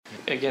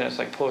again, it's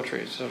like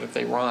poetry, so if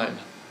they rhyme,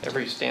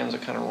 every stanza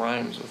kind of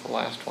rhymes with the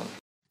last one.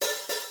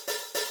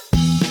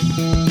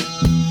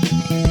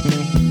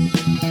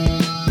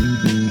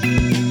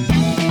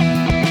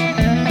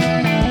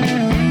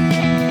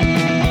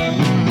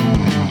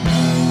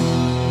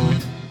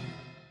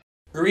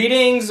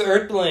 Greetings,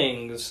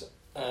 Earthlings.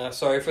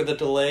 Sorry for the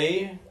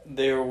delay.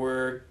 There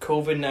were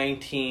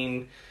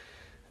COVID-19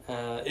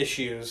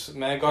 issues.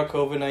 Matt got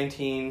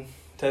COVID-19,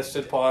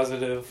 tested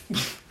positive.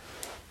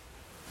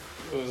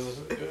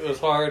 It was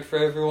hard for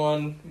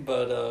everyone,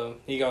 but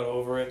he got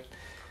over it.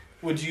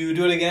 Would you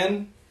do it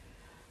again?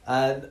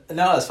 No,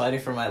 I was fighting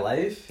for my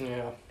life.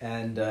 Yeah.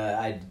 And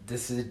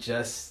this is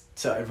just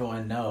so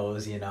everyone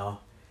knows, you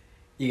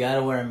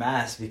gotta wear a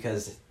mask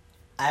because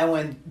I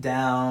went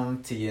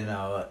down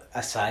to,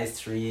 a side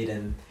street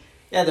and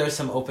yeah, there was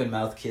some open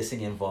mouth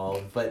kissing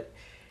involved, but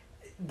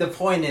the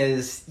point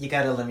is you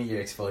gotta limit your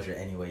exposure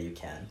any way you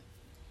can.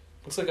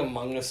 Looks like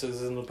Among Us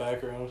is in the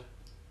background.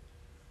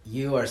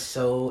 You are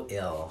so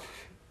ill.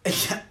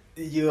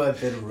 You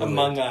have been ruined.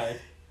 Among I.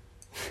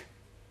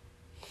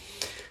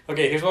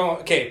 Okay, here's what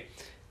okay,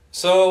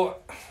 so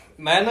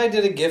Matt and I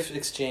did a gift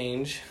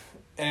exchange,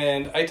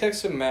 and I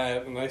texted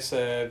Matt and I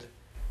said,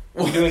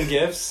 "Are we doing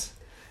gifts?"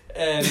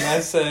 And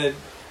Matt said,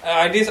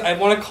 I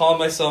want to call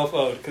myself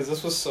out because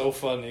this was so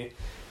funny.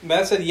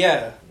 Matt said,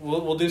 "Yeah,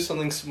 we'll do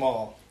something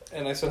small."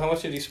 And I said, "How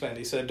much did you spend?"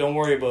 He said, "Don't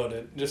worry about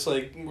it. Just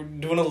like we're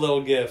doing a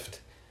little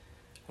gift."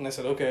 And I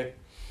said, "Okay."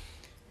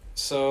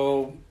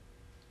 So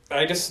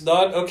I just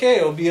thought, okay,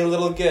 it'll be a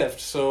little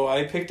gift. So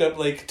I picked up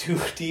like 2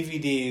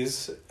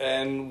 DVDs,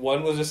 and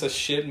one was just a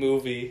shit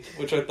movie,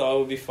 which I thought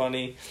would be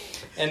funny,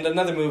 and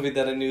another movie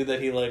that I knew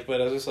that he liked, but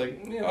I was just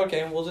like, yeah,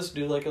 okay, we'll just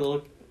do like a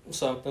little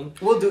something.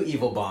 We'll do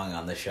Evil Bong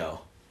on the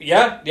show.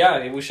 Yeah,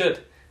 we should.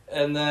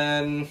 And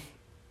then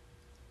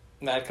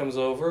Matt comes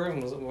over,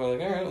 and we're like,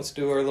 all right, let's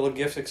do our little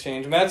gift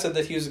exchange. Matt said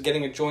that he was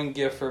getting a joint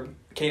gift for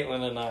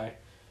Caitlin and I.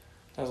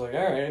 I was like,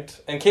 all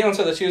right. And Caitlin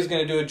said that she was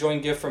going to do a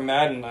joint gift for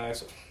Matt and I.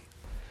 So,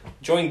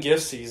 joint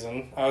gift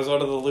season. I was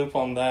out of the loop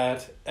on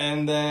that.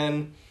 And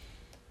then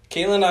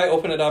Caitlin and I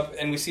open it up,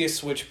 and we see a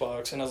Switch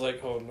box. And I was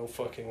like, oh, no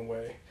fucking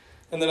way.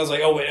 And then I was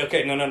like, oh, wait,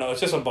 okay, no,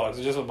 it's just a box.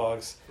 It's just a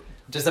box.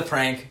 Just a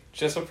prank.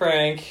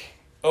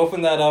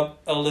 Open that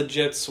up, a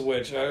legit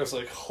Switch. I was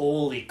like,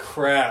 holy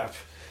crap.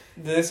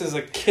 This is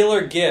a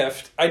killer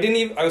gift. I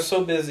was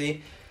so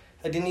busy.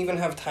 I didn't even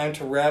have time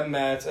to wrap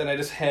Matt's, and I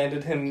just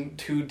handed him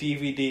 2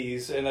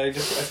 DVDs, and I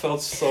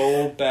felt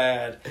so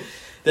bad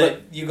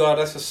that you got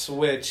us a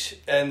Switch,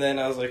 and then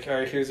I was like, all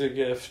right, here's your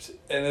gift,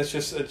 and it's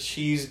just a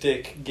cheese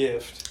dick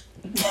gift.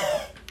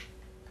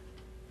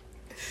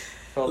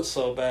 Felt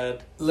so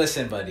bad.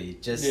 Listen, buddy,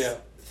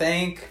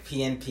 thank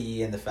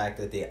PNP and the fact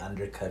that they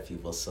undercut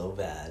people so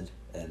bad,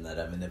 and that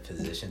I'm in a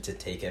position to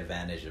take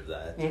advantage of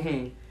that.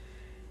 Mm-hmm.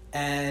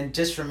 And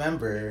just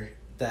remember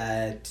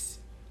that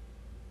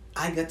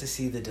I got to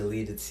see the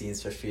deleted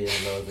scenes for Fear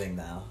and Loathing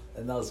now,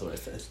 and that was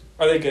worth it.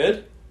 Are they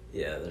good?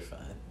 Yeah, they're fine.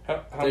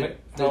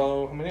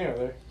 How many are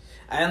there?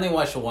 I only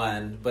watched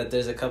one, but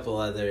there's a couple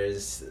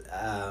others.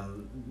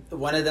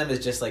 One of them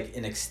is just like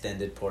an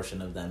extended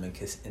portion of them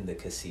in the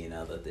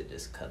casino that they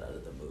just cut out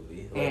of the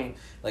movie.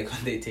 Like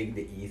when they take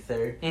the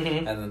ether,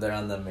 and then they're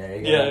on the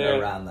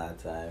merry-go-round around that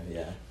time,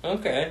 yeah.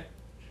 Okay.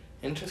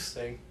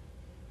 Interesting.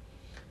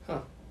 Huh.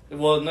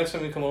 Well, next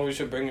time you come over, you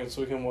should bring it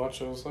so we can watch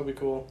those. That'd be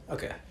cool.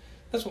 Okay.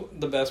 That's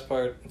the best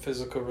part,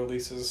 physical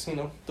releases,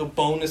 the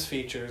bonus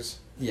features.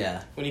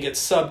 Yeah. When you get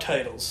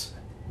subtitles.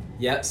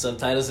 Yeah,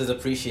 subtitles is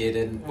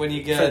appreciated. When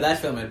you get... For that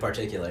film in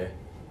particular.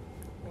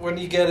 When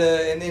you get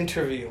an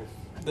interview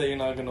that you're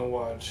not going to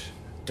watch.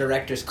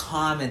 Director's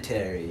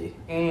commentary.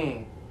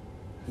 You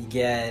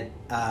get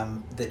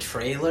the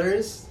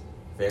trailers.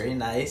 Very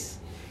nice.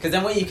 Because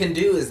then what you can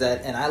do is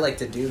that, and I like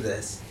to do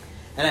this,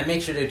 and I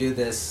make sure to do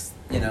this,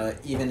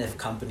 even if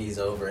company's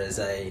over, is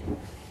I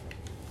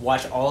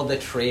watch all the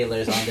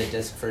trailers on the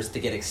disc first to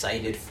get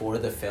excited for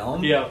the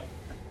film. Yeah.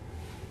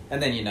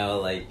 And then, you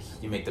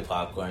make the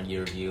popcorn, you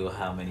review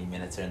how many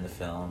minutes are in the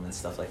film and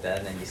stuff like that,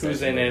 and then you start...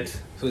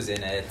 Who's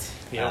in it.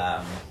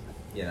 Yep.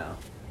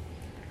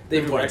 The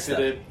important stuff.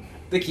 It.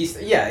 The key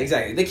yeah,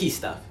 exactly. The key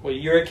stuff. What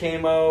year it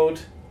came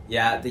out.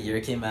 Yeah, the year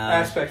it came out.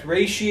 Aspect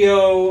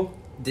ratio.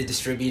 The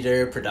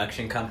distributor,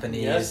 production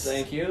companies. Yes,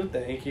 thank you.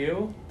 Thank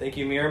you,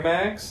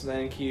 Miramax.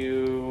 Thank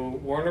you,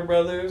 Warner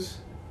Brothers.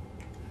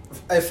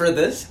 For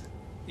this?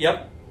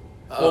 Yep.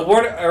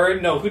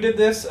 Well, who did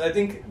this? I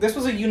think this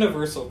was a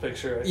Universal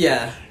picture.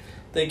 Yeah.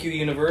 Thank you,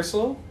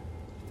 Universal.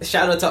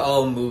 Shout out to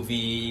all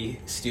movie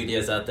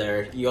studios out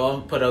there. You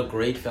all put out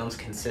great films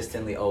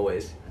consistently,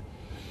 always. Do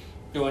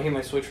you want to hear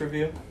my Switch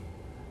review?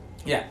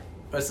 Yeah.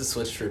 What's the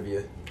Switch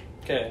review?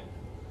 Okay.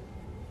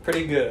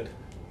 Pretty good.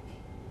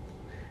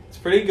 It's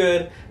pretty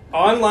good.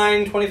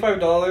 Online,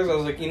 $25. I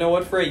was like, you know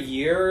what? For a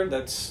year,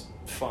 that's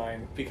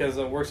fine. Because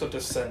it works up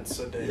to cents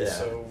a day. Yeah.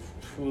 So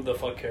who the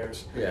fuck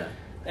cares? Yeah.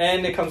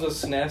 And it comes with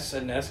SNES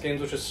and NES games,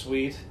 which is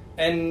sweet.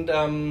 And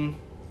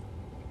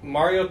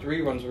Mario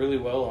 3 runs really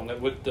well on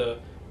it with the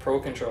Pro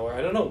Controller.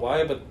 I don't know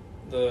why, but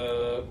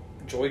the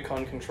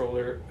Joy-Con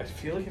controller. I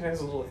feel like it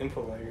has a little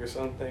input lag or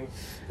something.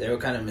 They were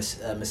kind of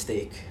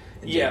mistake.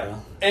 In Yeah,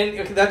 general. and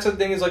okay, that's the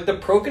thing is like the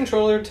Pro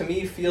controller to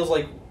me feels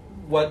like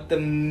what the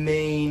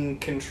main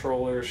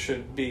controller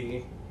should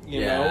be.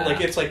 You know, Yeah.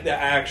 like it's like the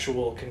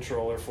actual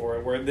controller for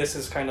it. Where this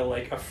is kind of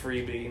like a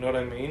freebie. You know what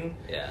I mean?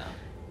 Yeah.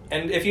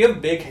 And if you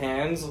have big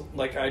hands,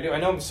 like I do, I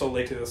know I'm so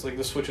late to this. Like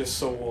the Switch is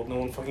so old, no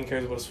one fucking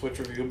cares about a Switch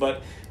review.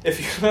 But if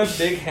you have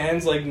big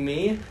hands like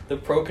me, the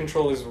Pro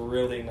controller is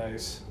really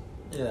nice.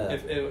 Yeah.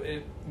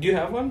 Do you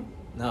have one?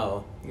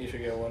 No. You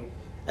should get one.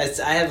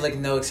 I have like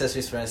no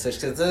accessories for my Switch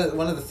because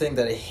one of the things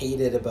that I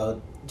hated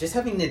about just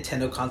having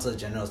Nintendo console in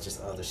general is just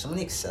there's so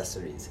many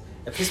accessories.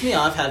 It pissed me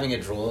off having a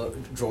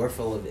drawer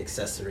full of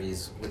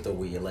accessories with the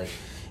Wii. Like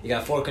you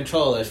got 4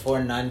 controllers, 4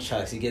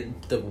 nunchucks, you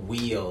get the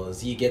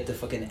wheels, you get the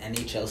fucking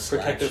NHL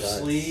slap Protective shots,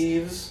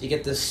 sleeves. you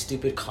get the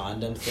stupid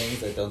condom things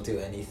that don't do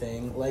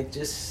anything. Like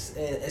just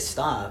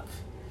stop.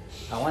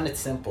 I want it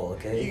simple,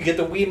 okay? You get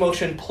the Wii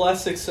Motion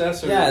Plus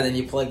accessory. Yeah, then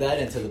you plug that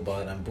into the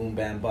bottom. Boom,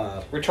 bam,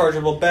 bob.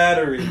 Rechargeable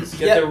batteries.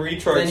 Get the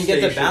recharge Then you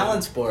get the station.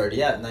 balance board.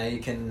 Yeah, now you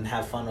can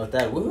have fun with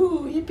that.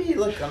 Woohoo! Yippee!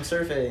 Look, I'm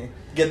surfing.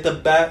 Get the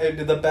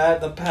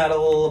the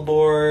paddle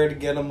board.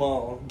 Get them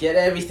all. Get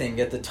everything.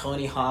 Get the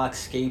Tony Hawk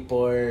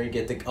skateboard.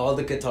 Get all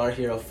the Guitar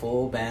Hero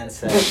full band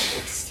set.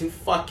 It's too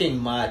fucking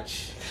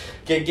much.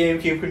 Get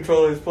GameCube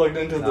controllers plugged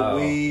into the No.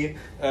 Wii.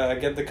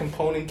 Get the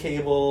component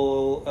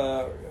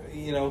cable.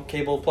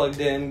 Cable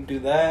plugged in. Do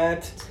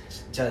that.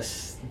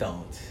 Just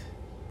don't.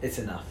 It's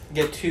enough.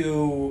 Get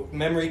 2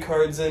 memory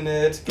cards in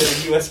it. Get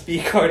a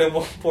USB card in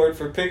one port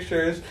for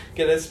pictures.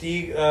 Get a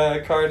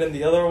SD card in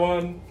the other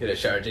one. Get a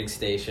charging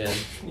station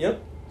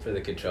Yep. for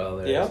the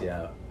controllers. Yep.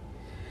 Yeah.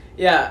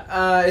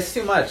 Yeah, it's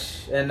too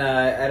much, and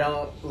I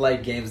don't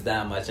like games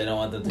that much. I don't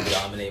want them to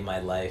dominate my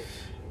life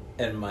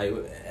and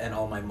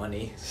all my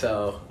money.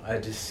 So I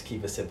just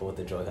keep it simple with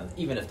the Joy-Cons,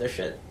 even if they're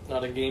shit.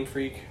 Not a game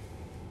freak.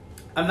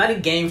 I'm not a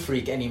game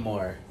freak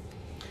anymore.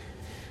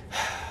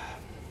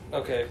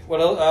 Okay.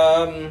 What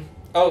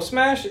else?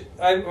 Smash.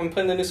 I'm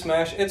playing the new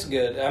Smash. It's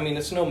good. I mean,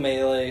 it's no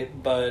Melee,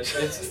 but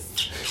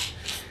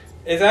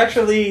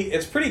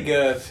it's pretty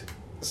good.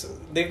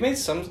 They've made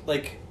some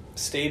like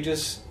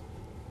stages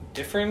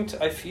different,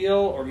 I feel,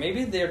 or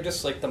maybe they're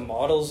just like the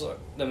models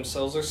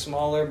themselves are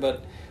smaller,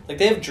 but like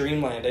they have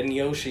Dreamland and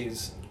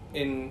Yoshi's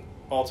in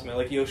Ultimate,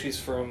 like Yoshi's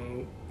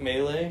from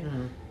Melee.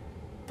 Mm-hmm.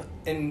 But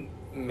in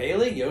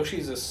Melee,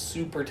 Yoshi's is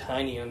super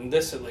tiny, and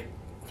this it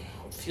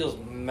feels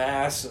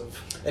massive.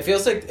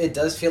 It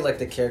does feel like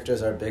the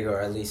characters are bigger,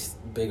 or at least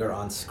bigger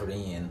on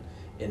screen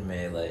in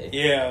Melee.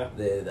 Yeah.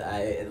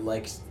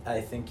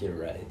 I think you're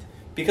right.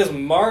 Because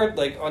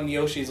like on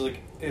Yoshi's,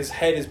 like his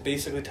head is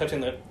basically touching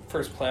the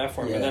first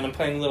platform, Yeah. and then I'm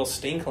playing Little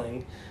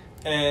Stinkling,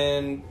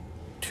 and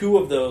 2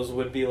 of those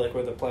would be like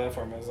where the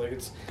platform is. Like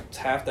it's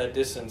half that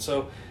distance.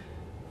 So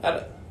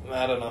I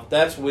don't know.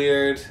 That's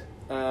weird.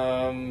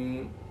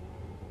 We're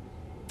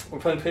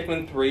playing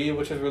Pikmin 3,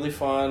 which is really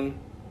fun.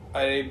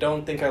 I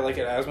don't think I like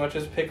it as much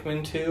as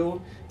Pikmin 2.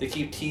 They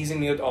keep teasing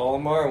me with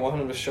Olimar. I want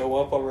him to show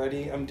up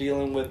already. I'm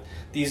dealing with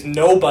these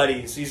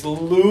nobodies, these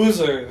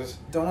losers.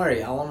 Don't worry,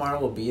 Alamar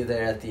will be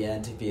there at the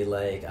end to be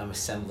like, I'm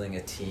assembling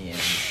a team.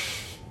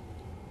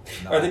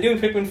 Are they doing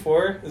Pikmin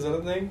 4? Is that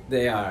a thing?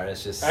 They are.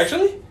 It's just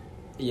Actually?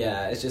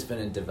 Yeah, it's just been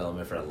in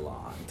development for a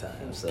long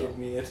time. So Give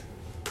me it.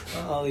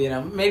 well,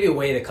 maybe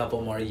wait a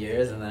couple more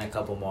years and then a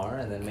couple more,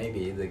 and then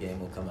maybe the game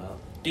will come out.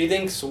 Do you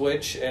think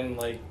Switch and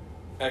like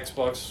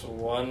Xbox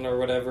One or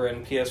whatever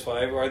and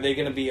PS5 are they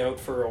going to be out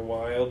for a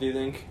while? Do you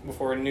think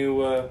before a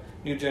new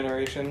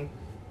generation?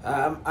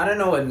 I don't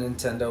know what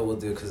Nintendo will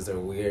do because they're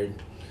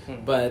weird,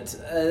 but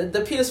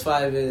the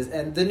PS5 is,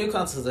 and the new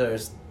consoles are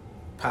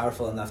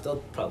powerful enough. They'll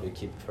probably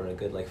keep it for a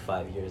good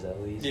 5 years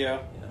at least. Yeah.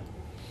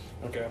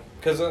 Okay.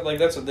 Because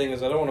that's the thing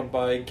is I don't want to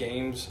buy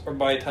games or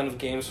buy a ton of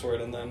games for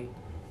it and then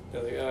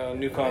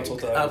new console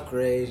type.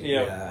 Upgrade.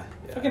 Yeah.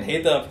 I fucking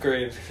hate the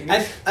upgrade. I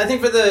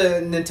think for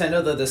the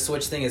Nintendo, the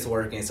Switch thing is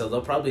working, so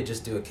they'll probably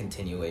just do a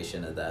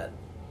continuation of that.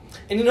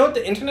 And you know what?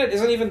 The internet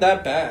isn't even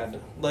that bad.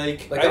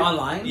 Like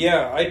online?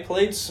 Yeah, I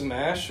played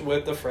Smash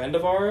with a friend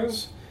of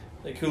ours,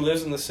 who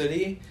lives in the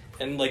city,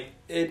 and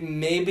it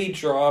maybe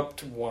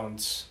dropped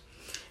once.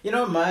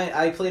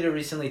 I played it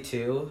recently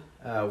too,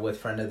 with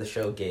friend of the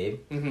show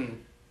Gabe. Mm-hmm.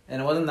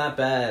 And it wasn't that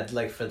bad,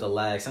 for the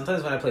lag.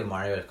 Sometimes when I play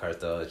Mario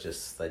Kart, though, it's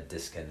just,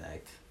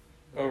 disconnect.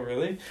 Oh,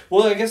 really?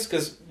 Well, I guess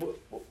because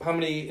how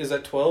many is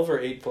that? 12 or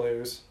 8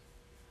 players?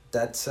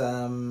 That's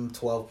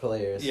 12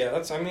 players. Yeah,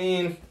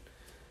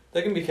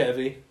 that can be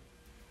heavy.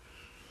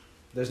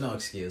 There's no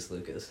excuse,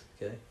 Lucas.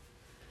 Okay.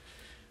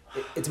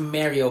 It's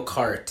Mario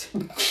Kart.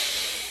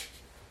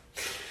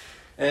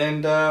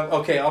 And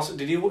okay, also,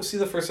 did you see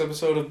the first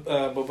episode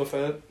of Boba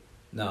Fett?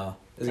 No,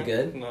 is it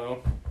good?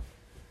 No.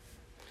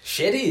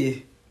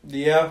 Shitty.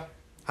 Yeah.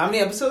 How many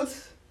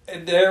episodes?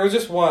 There was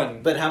just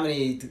one. But how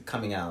many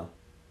coming out?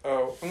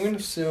 Oh, I'm gonna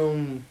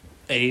assume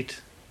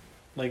 8.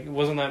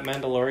 Wasn't that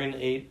Mandalorian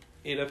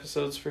 8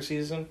 episodes per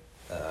season?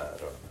 I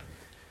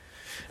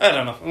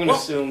don't know. I'm gonna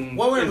assume.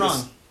 What went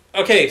wrong?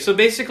 Okay, so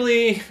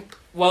basically,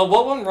 Well,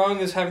 what went wrong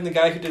is having the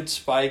guy who did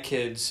Spy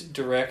Kids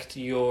direct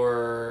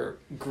your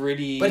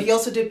gritty... But he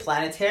also did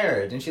Planet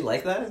Terror. Didn't you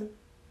like that?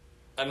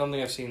 I don't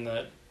think I've seen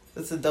that.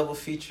 That's a double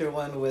feature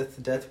one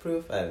with Death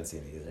Proof. I haven't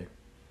seen it either.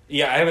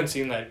 Yeah, I haven't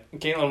seen that.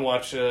 Caitlin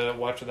watched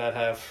that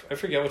half. I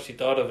forget what she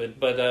thought of it,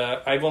 but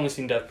I've only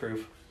seen Death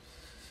Proof.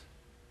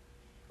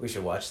 We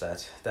should watch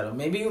that.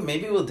 Maybe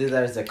we'll do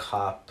that as a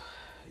cop.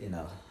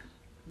 No,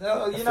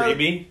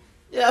 Freebie.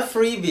 Yeah,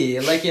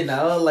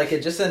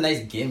 freebie. Just a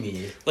nice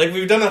gimme. Like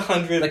we've done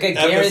 100 Like a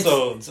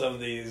episodes of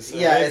these.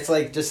 Yeah, right? it's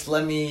like just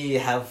let me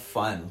have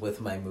fun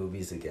with my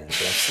movies again.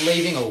 So I'm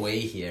slaving away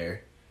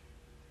here,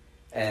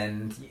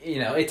 and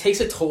it takes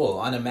a toll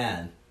on a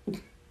man.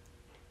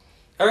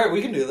 All right,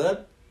 we can do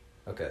that.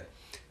 Okay.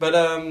 But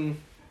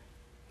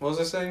what was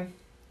I saying?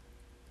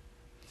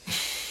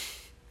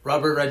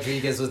 Robert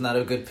Rodriguez was not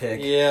a good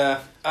pick. Yeah.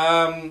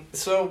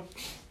 So,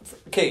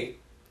 okay,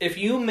 if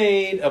you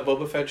made a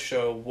Boba Fett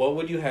show, what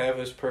would you have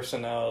his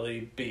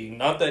personality be?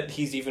 Not that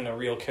he's even a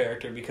real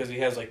character, because he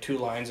has like 2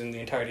 lines in the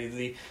entirety of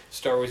the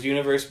Star Wars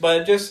universe,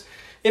 but just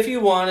if you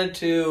wanted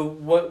to,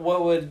 what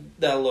would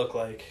that look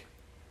like?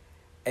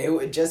 It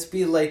would just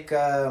be like,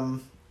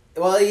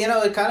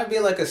 it'd kind of be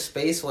like a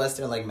space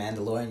western like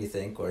Mandalorian, you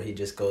think, where he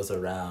just goes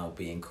around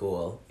being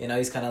cool.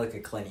 He's kind of like a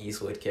Clint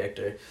Eastwood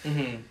character.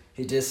 Mm-hmm.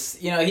 He just,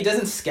 he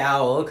doesn't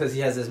scowl because he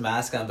has his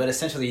mask on, but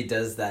essentially he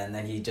does that, and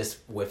then he just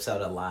whips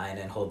out a line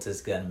and holds his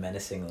gun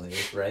menacingly,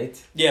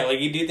 right? Yeah, do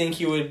you think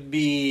he would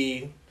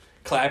be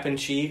clapping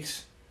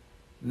cheeks?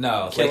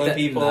 No. Killing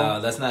people?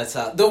 No, that's not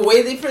how. The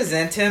way they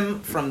present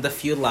him from the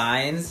few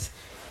lines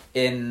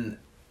in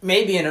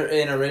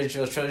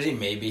original trilogy,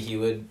 maybe he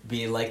would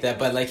be like that,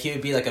 but he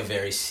would be like a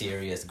very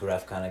serious,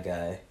 gruff kind of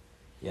guy,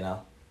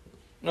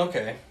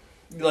 Okay.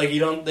 You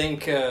don't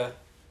think...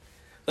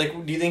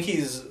 do you think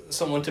he's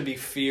someone to be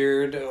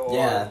feared? Or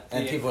yeah,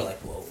 and people are like,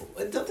 whoa,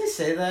 don't they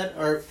say that?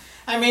 Or,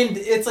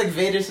 it's like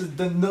Vader says,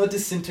 no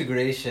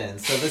disintegration.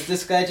 So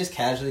this guy just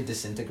casually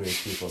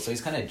disintegrates people. So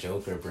he's kind of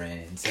Joker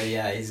brain. So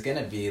yeah, he's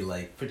gonna be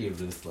pretty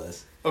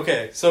ruthless.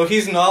 Okay, so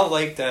he's not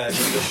like that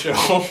in the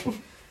show.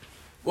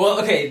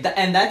 Well, okay,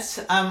 and that's,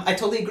 I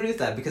totally agree with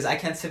that, because I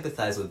can't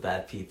sympathize with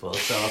bad people.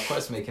 So of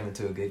course make him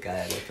into a good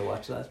guy. I'd like to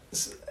watch that.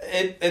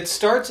 It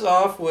starts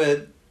off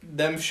with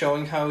them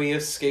showing how he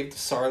escaped the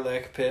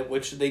Sarlacc pit,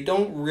 which they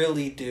don't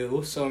really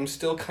do, so I'm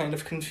still kind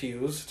of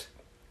confused.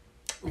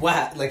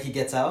 What? He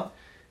gets out?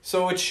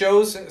 So it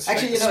shows...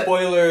 Actually,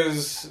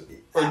 spoilers...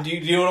 Or do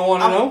you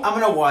want to know? I'm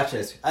gonna watch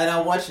it.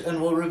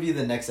 And we'll review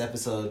the next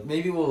episode.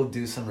 Maybe we'll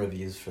do some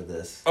reviews for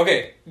this.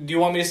 Okay, do you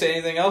want me to say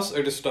anything else,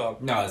 or just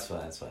stop? No, it's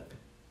fine,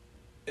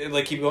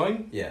 Keep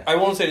going? Yeah. I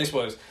won't say any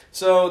spoilers.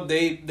 So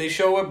they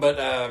show it,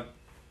 but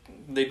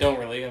they don't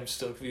really. I'm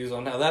still confused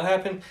on how that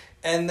happened.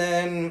 And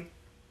then...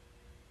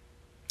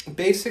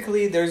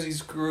 basically, there's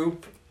these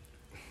group...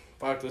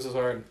 Fuck, this is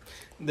hard.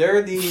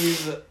 There's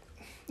these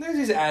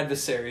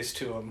adversaries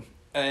to him,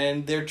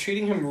 and they're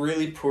treating him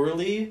really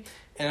poorly.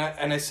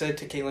 And I said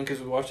to Caitlin, because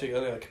we watched it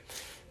together,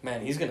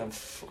 man, he's gonna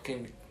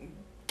fucking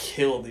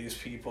kill these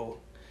people.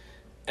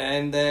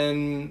 And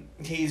then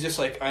he's just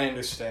like, I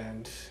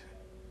understand.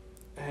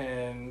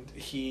 And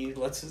he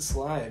lets it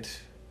slide.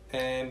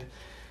 And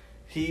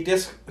he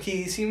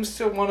seems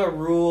to want to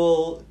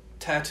rule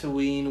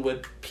Tatooine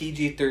with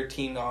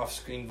PG-13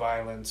 off-screen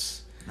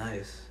violence.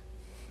 Nice.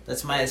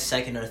 That's my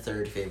second or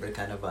third favorite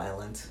kind of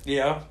violence.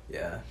 Yeah?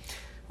 Yeah.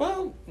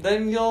 Well,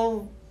 then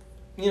you'll,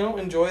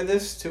 enjoy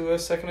this to a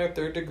second or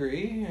third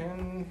degree,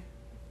 and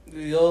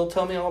you'll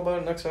tell me all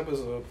about it next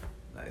episode.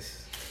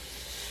 Nice.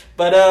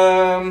 But,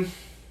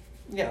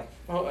 yeah.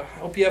 I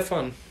hope you have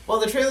fun.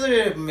 Well, the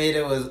trailer made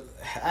it was...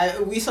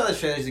 we saw the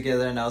trailers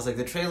together, and I was like,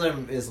 the trailer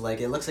is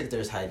it looks like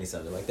there's hiding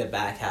something. The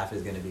back half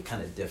is going to be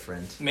kind of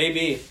different.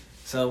 Maybe.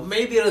 So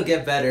maybe it'll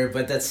get better,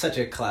 but that's such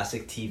a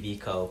classic TV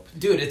cope.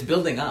 Dude, it's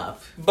building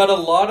up. But a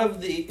lot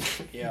of the...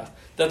 yeah.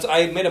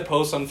 I made a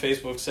post on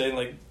Facebook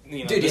saying,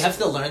 Dude, you have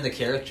to learn the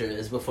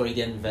characters before you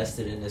get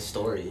invested in his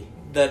story.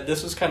 That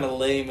this was kind of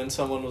lame, and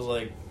someone was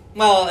like,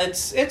 well,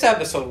 it's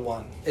episode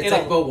 1.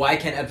 It's but why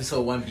can't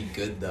episode 1 be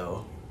good,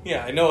 though?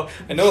 Yeah, I know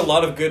a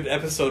lot of good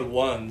episode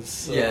 1s.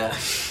 So. Yeah.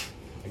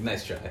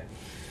 Nice try.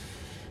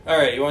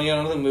 Alright, you want to get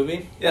on to the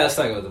movie? Yeah, let's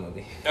talk about the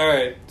movie.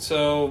 Alright,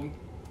 so...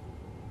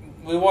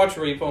 we watched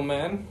Repo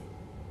Man.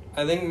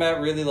 I think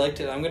Matt really liked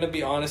it. I'm going to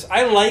be honest.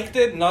 I liked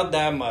it, not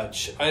that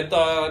much. I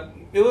thought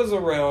it was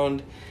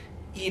around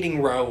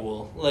Eating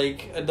Raoul.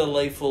 A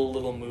delightful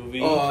little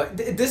movie. Oh,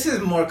 this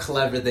is more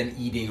clever than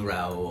Eating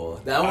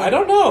Raoul. That one, I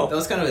don't know. That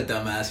was kind of a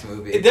dumbass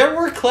movie. There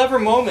were clever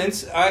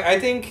moments. I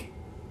think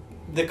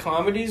the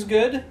comedy's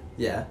good.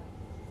 Yeah.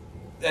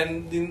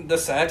 And the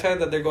satire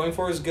that they're going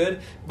for is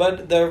good.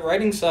 But the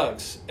writing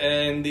sucks.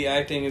 And the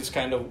acting is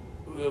kind of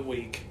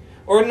weak.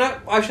 Or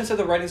not, I should say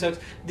the writing sucks.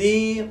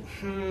 The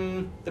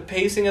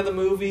pacing of the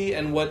movie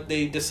and what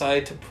they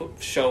decide to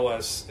show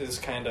us is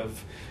kind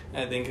of,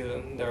 I think,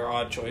 there are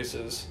odd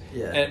choices.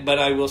 Yeah. But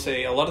I will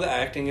say a lot of the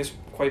acting is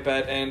quite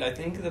bad, and I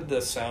think that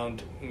the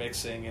sound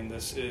mixing in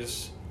this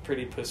is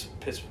pretty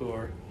piss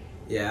poor.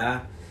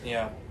 Yeah.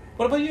 Yeah.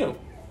 What about you?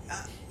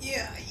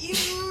 Yeah,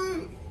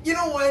 you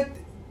know what?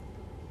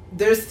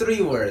 There's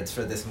 3 words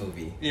for this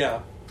movie.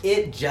 Yeah.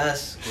 It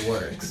just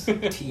works.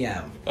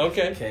 TM.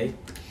 Okay. Okay.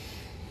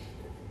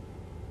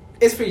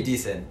 It's pretty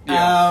decent.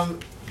 Yeah.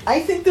 I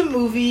think the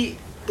movie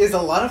is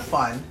a lot of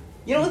fun.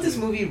 You know what this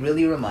movie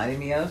really reminded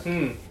me of?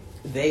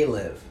 They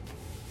Live.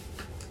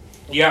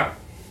 Yeah.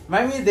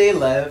 Remind me of They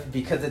Live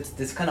because it's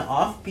this kind of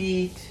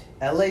offbeat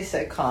LA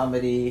set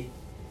comedy.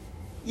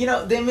 You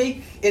know,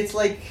 it's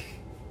like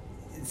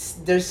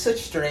there's such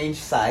strange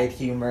side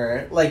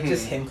humor, like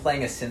just him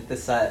playing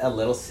a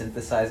little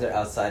synthesizer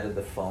outside of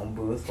the phone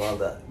booth while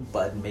the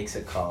bud makes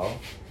a call.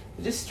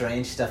 Just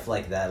strange stuff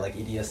like that, like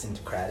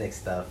idiosyncratic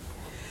stuff.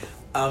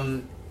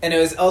 And it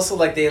was also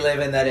like They Live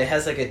in that it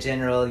has like a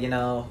general, you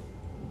know,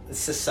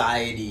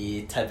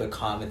 society type of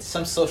comment,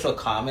 some social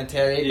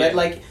commentary, but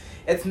like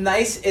it's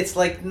nice. It's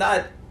like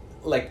not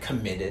like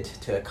committed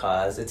to a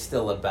cause. It's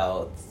still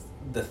about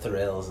the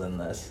thrills in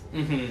this.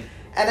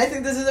 And I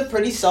think this is a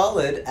pretty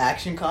solid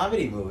action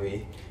comedy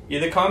movie. Yeah,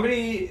 the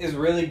comedy is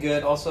really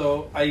good.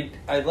 Also, I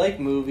like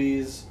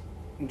movies,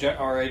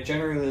 or I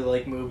generally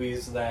like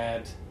movies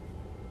that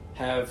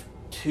have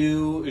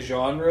 2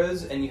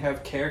 genres, and you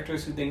have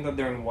characters who think that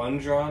they're in one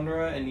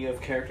genre, and you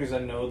have characters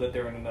that know that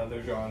they're in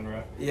another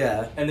genre.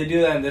 Yeah. And they do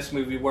that in this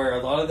movie, where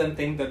a lot of them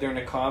think that they're in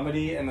a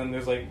comedy, and then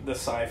there's like the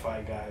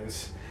sci-fi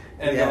guys.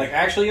 And they're like,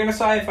 actually, you're in a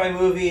sci-fi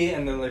movie,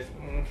 and they're like,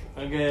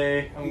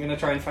 okay, I'm gonna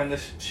try and find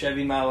this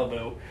Chevy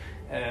Malibu.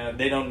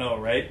 They don't know,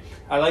 right?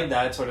 I like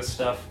that sort of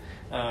stuff.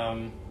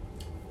 So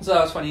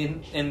that was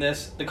funny in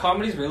this. The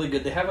comedy's really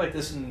good. They have like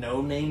this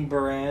no-name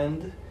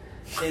brand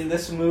in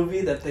this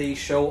movie that they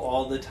show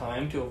all the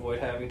time to avoid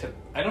having to...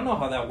 I don't know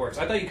how that works.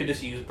 I thought you could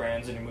just use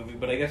brands in your movie,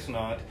 but I guess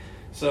not.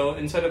 So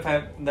instead of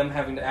them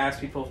having to ask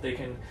people if they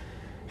can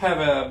have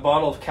a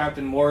bottle of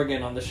Captain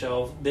Morgan on the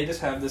shelf, they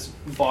just have this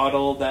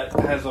bottle that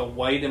has a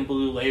white and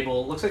blue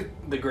label. It looks like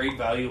the Great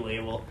Value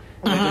label.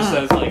 And it just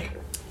says like...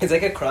 It's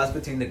like a cross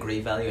between the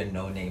Great Value and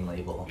No Name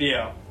label.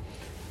 Yeah.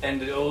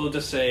 And it'll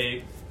just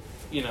say,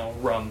 you know,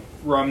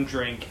 rum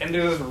drink. And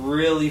there's this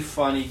really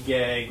funny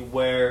gag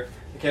where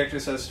the character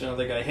says to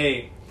another guy,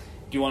 hey,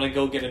 do you want to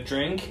go get a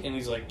drink? And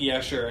he's like, yeah,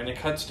 sure. And it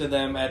cuts to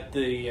them at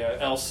the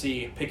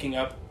LC picking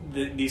up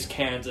these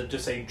cans that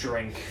just say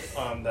drink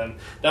on them.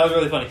 That was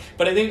really funny.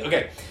 But I think,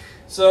 okay,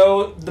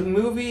 so the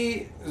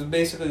movie is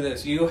basically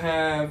this. You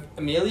have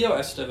Emilio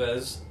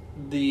Estevez,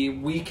 the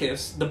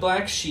weakest, the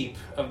black sheep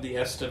of the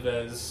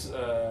Estevez,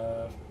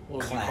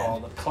 what would you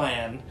call it?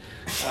 Clan.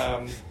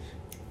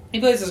 He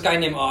plays this guy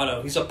named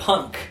Otto. He's a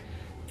punk.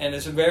 And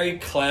it's a very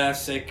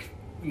classic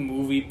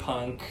movie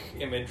punk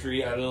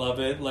imagery. I love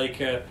it. Like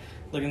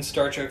in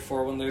Star Trek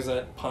 4 when there's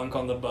that punk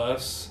on the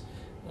bus.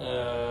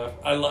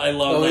 I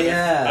love that.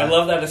 Yeah. I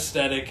love that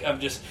aesthetic of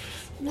just,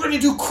 we're going to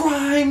do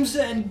crimes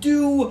and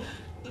do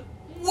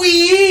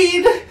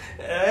weed.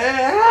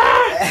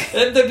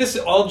 They're just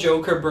all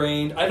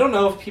Joker-brained. I don't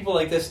know if people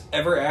like this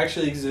ever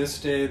actually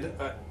existed.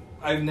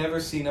 I've never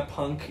seen a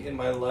punk in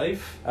my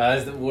life.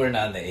 We're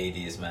not in the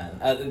 80s,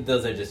 man.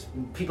 Those are just...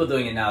 People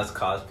doing it now is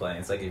cosplaying.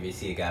 It's like if you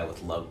see a guy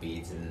with love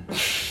beads and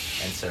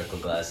circle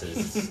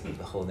glasses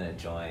holding a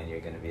joint,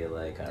 you're going to be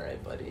like, all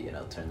right, buddy, you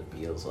know, turn the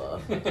Beatles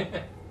off.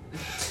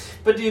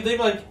 But do you think,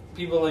 like,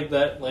 people like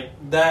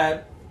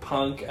that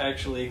punk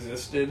actually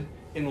existed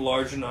in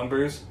large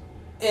numbers?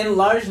 In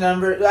large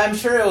number, I'm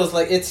sure it was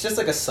like, it's just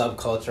like a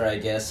subculture, I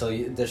guess. So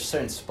there's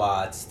certain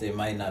spots, they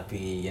might not be,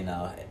 you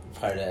know,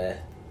 part of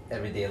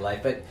everyday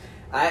life. But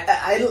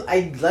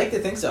I like to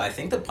think so. I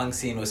think the punk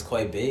scene was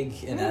quite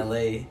big in LA.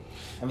 I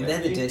mean, they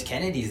had the Dead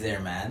Kennedys there,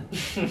 man.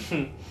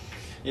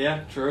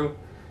 Yeah, true.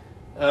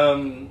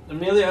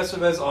 Emilio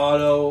Estevez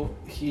Otto,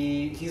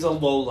 he's a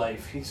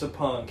lowlife. He's a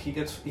punk. He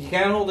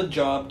can't hold a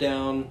job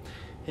down.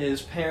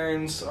 His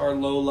parents are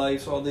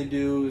lowlifes. All they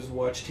do is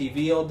watch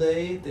TV all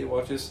day. They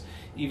watch this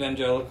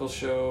evangelical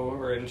show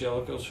or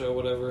angelical show,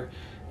 whatever.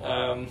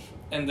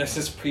 And there's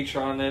this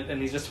preacher on it,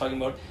 and he's just talking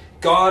about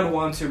God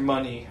wants your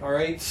money. All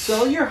right,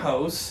 sell your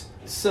house,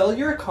 sell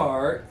your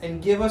car,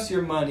 and give us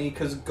your money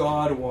because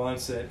God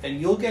wants it, and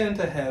you'll get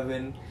into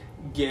heaven,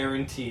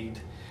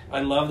 guaranteed. I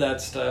love that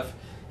stuff.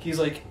 He's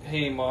like,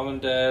 hey, Mom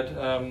and Dad,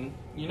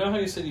 you know how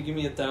you said you give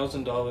me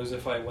 $1,000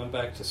 if I went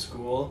back to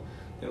school?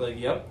 They're like,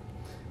 yep.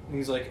 And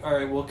he's like, all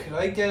right, well, could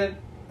I get...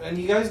 And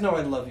you guys know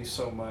I love you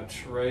so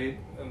much, right?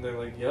 And they're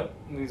like, yep.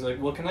 And he's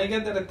like, well, can I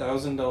get that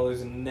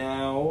 $1,000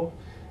 now?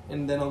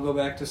 And then I'll go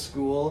back to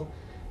school?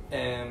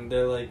 And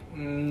they're like,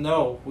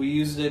 no, we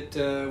used it,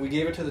 we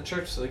gave it to the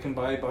church so they can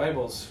buy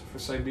Bibles for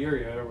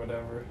Siberia or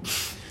whatever.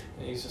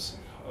 And he's just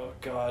like, oh,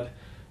 God.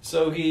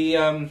 So he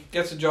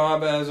gets a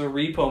job as a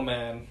repo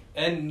man.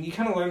 And you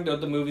kind of learned out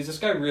the movies, this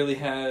guy really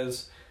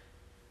has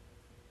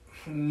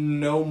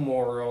no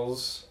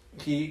morals.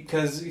 He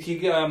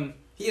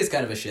is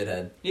kind of a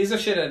shithead. He's a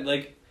shithead.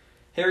 Like,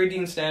 Harry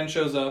Dean Stanton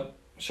shows up,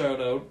 shout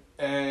out,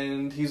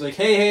 and he's like,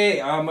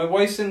 hey, my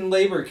wife's in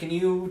labor. Can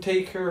you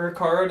take her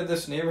car out of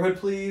this neighborhood,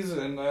 please?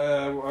 And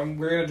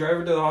we're going to drive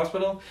her to the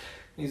hospital.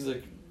 And he's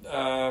like,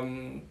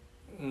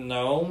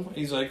 no.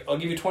 He's like, I'll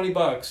give you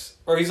 $20.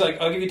 Or he's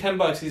like, I'll give you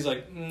 $10. He's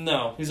like,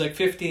 no. He's like,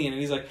 15.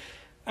 And he's like,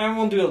 I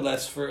won't do it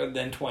less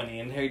than 20.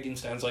 And Harry Dean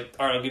Stanton's like,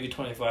 all right, I'll give you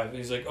 25. And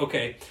he's like,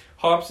 okay.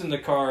 Hops in the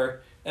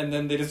car, and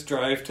then they just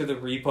drive to the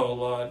repo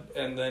lot.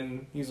 And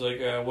then he's like,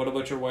 what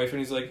about your wife? And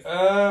he's like,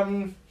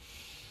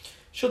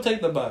 she'll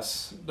take the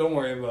bus. Don't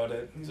worry about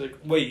it. He's like,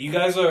 wait, you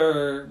guys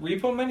are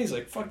repo men? He's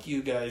like, fuck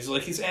you guys.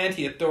 Like, he's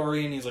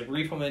anti-authority, he's like,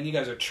 repo men, you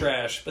guys are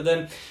trash. But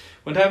then,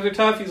 when times are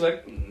tough, he's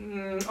like,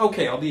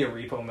 okay, I'll be a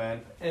repo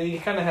man. And he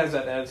kind of has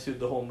that attitude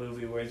the whole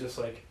movie, where he's just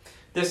like,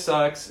 this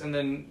sucks, and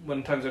then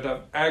when times are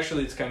tough,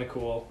 actually it's kind of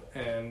cool,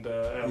 and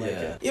I like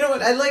it. You know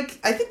what,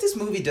 I think this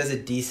movie does a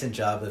decent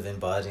job of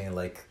embodying,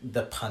 like,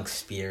 the punk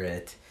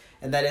spirit.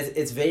 And that is,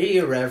 it's very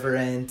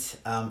irreverent,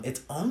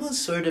 it's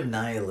almost sort of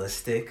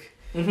nihilistic.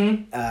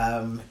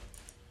 Mm-hmm.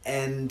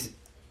 And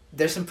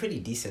there's some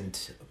pretty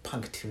decent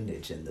punk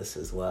tunage in this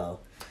as well.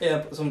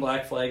 Yeah, some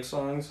Black Flag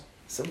songs.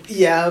 So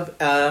yeah,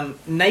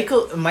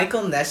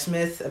 Michael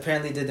Nesmith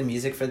apparently did the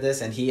music for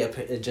this, and he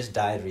just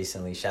died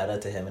recently. Shout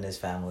out to him and his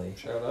family.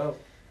 Shout out.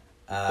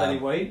 Betty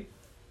White.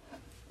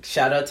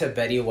 Shout out to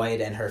Betty White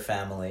and her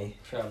family.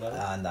 Shout out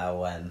on that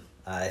one.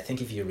 I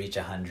think if you reach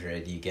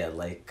 100, you get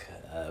like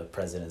a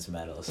President's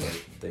Medal. So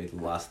they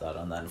lost out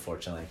on that,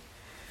 unfortunately.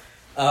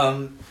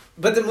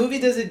 But the movie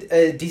does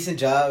a decent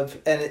job,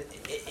 and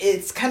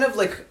it's kind of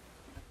like,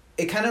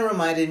 it kind of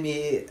reminded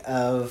me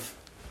of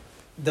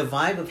the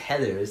vibe of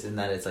Heathers, in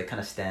that it's like kind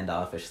of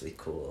standoffishly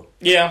cool.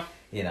 Yeah.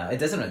 You know, it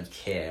doesn't really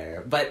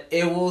care, but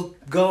it will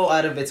go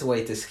out of its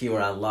way to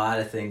skewer a lot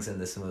of things in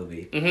this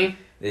movie. Mm-hmm.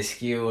 They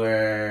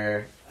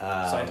skewer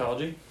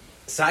Scientology.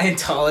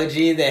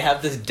 They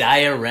have this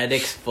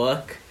Diuretics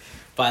book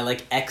by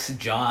like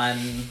ex-John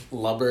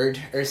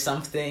Lubbard or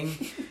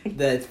something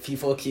that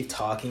people keep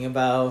talking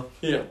about.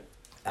 Yeah.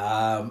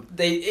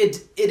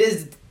 It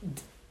is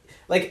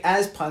like,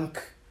 as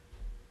punk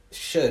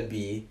should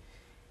be.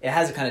 It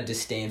has a kind of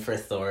disdain for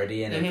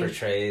authority, and it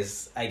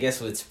portrays, I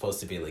guess what's supposed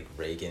to be like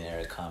Reagan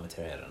era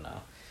commentary, I don't know.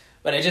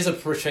 But it just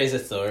portrays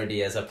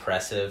authority as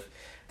oppressive.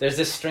 There's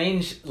this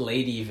strange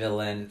lady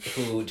villain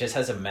who just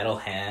has a metal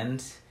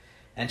hand,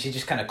 and she's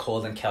just kind of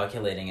cold and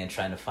calculating and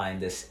trying to find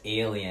this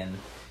alien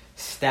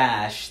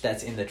stash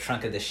that's in the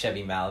trunk of the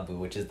Chevy Malibu,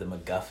 which is the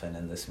MacGuffin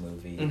in this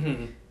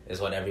movie, is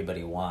what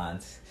everybody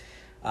wants.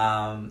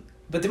 But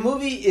the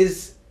movie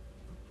is...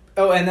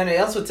 Oh, and then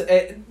it also...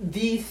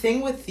 the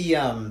thing with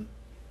the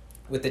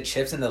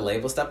chips and the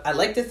label stuff, I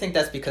like to think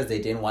that's because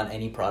they didn't want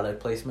any product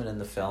placement in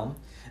the film.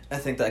 I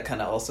think that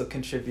kind of also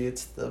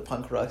contributes to the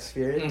punk rock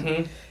spirit.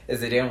 Mm-hmm.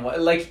 Is they didn't want...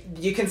 Like,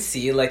 you can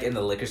see, like, in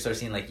the liquor store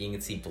scene, like, you can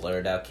see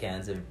blurred out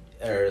cans of...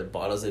 or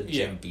bottles of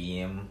Jim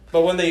Beam.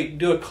 But when they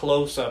do a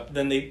close-up,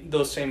 then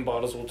those same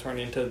bottles will turn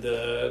into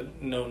the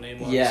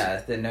no-name ones.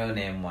 Yeah, the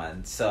no-name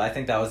ones. So I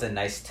think that was a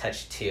nice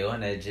touch, too,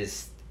 and it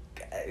just...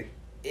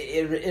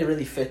 It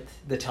really fit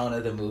the tone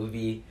of the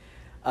movie.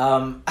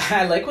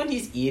 I like when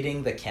he's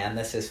eating the can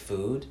that's his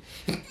food,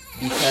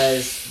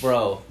 because,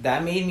 bro,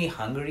 that made me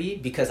hungry,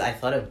 because I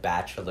thought of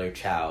Bachelor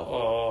Chow.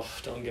 Oh,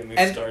 don't get me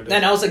started.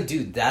 Then I was like,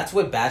 dude, that's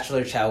what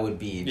Bachelor Chow would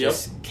be.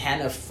 Just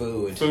can of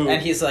food.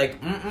 And he's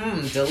like,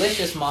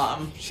 delicious,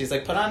 Mom. She's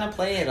like, put on a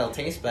plate, it'll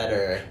taste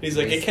better. He's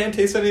like, it can't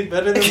taste any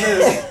better than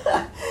this.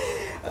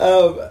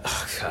 Oh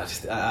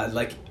god,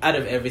 like, out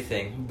of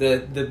everything,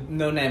 the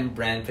no-name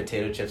brand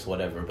potato chips,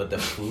 whatever, but the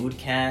food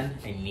can,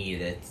 I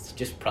need it. It's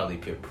just probably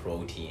pure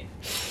protein.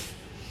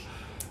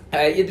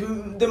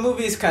 The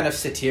movie is kind of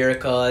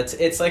satirical.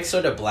 It's like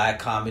sort of black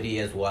comedy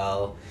as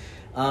well.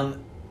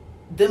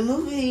 The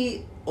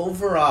movie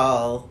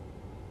overall,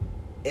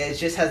 it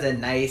just has a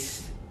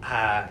nice,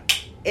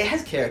 it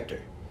has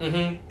character.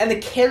 Mm-hmm. And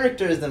the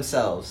characters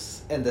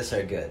themselves in this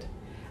are good.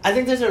 I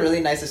think there's a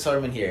really nice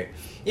assortment here.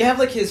 You have,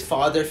 like, his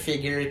father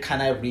figure,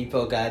 kind of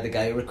repo guy, the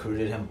guy who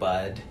recruited him,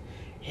 Bud.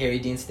 Harry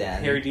Dean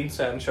Stanton. Harry Dean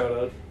Stanton, shout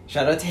out.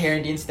 Shout out to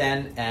Harry Dean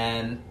Stanton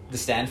and the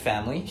Stan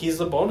family. He's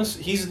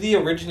the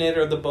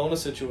originator of the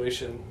bonus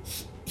situation.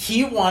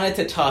 He wanted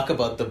to talk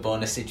about the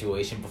bonus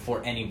situation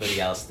before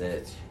anybody else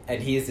did.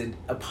 And he's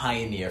a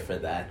pioneer for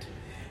that.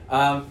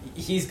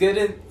 He's good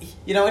in...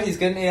 You know what? He's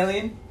good in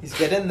Alien. He's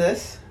good in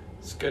this.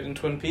 He's good in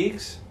Twin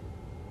Peaks.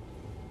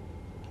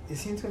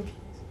 Is he in Twin Peaks?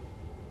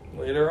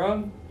 Later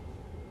on.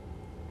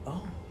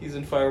 Oh. He's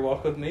in Fire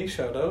Walk With Me,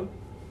 shout out.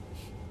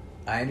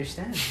 I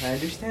understand.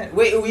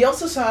 Wait, we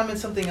also saw him in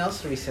something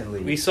else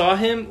recently. We've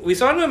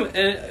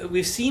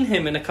seen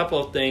him in a couple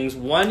of things.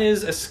 One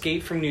is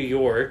Escape from New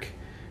York.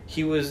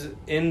 He was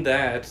in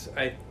that,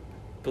 I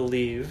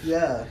believe.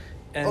 Yeah.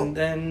 And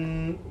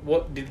then,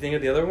 what did you think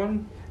of the other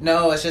one?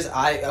 No, it's just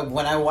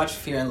when I watched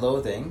Fear and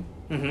Loathing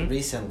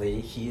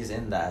recently, he's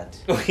in that.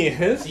 Oh, he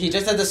is? He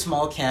just had the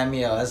small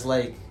cameo as,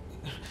 like,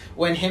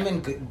 when him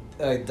and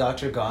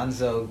Dr.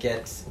 Gonzo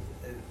get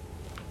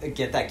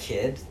that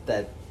kid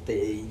that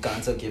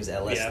Gonzo gives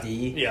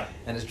LSD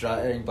and is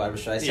drawing Barbra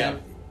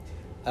Streisand.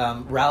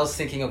 Raul's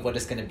thinking of what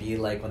it's going to be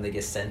like when they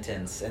get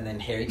sentenced, and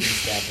then Harry Dean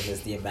Stanton is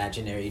the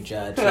imaginary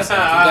judge. He's like, you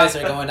guys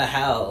are going to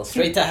hell,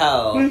 straight to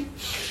hell.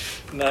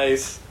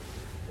 Nice.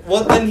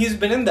 Well, then he's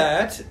been in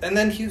that, and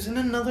then he was in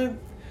another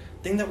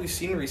thing that we've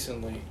seen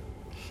recently.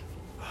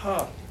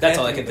 Huh. That's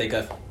all I can think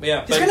of.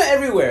 Yeah. He's kind of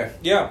everywhere.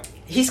 Yeah.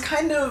 He's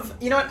kind of,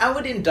 you know what? I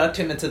would induct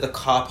him into the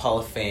Cop Hall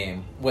of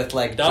Fame with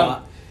like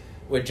Done.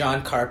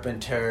 John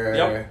Carpenter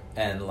Yep.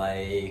 and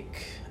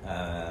like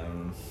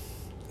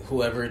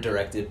whoever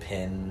directed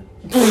Pin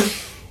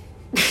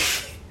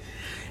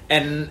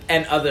and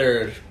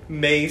other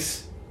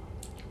Mace.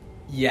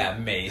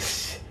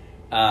 Mace,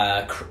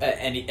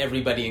 and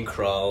everybody in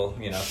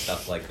Krull, you know,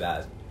 stuff like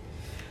that.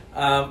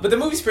 But the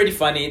movie's pretty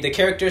funny. The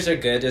characters are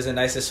good. There's a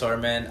nice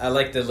assortment. I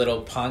like the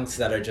little punks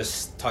that are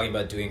just talking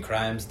about doing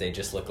crimes. They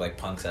just look like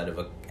punks out of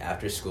a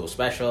after-school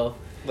special.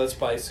 Let's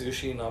buy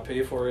sushi, not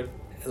pay for it.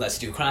 Let's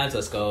do crimes.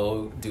 Let's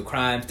go do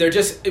crimes. They're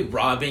just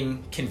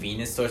robbing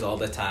convenience stores all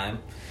the time.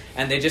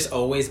 And they just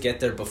always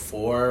get there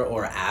before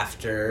or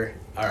after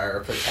our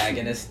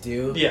protagonists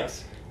do.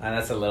 Yes. And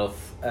that's a little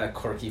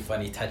quirky,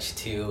 funny touch,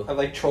 too. I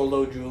like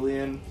Cholo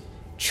Julian.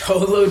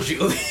 Cholo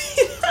Julian.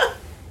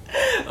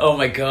 Oh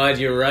my god,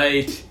 you're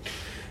right.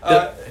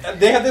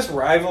 They have this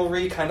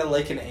rivalry, kind of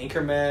like an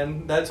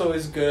Anchorman. That's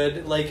always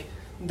good. Like,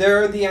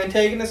 they're the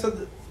antagonists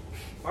of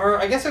or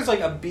I guess there's like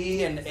a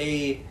B and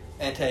A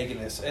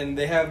antagonist, and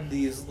they have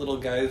these little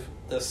guys,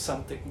 the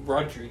something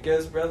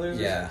Rodriguez brothers.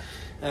 Yeah.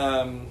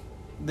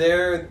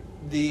 They're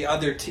the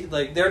other team,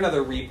 like they're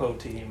another repo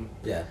team.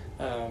 Yeah.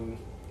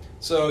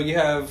 So you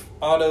have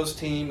Otto's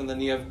team, and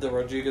then you have the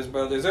Rodriguez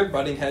brothers. They're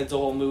butting heads the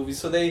whole movie,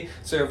 so they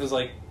serve as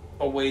like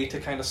a way to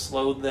kind of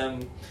slow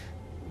the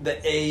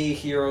A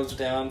heroes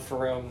down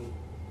from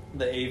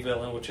the A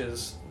villain, which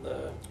is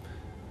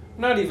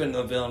not even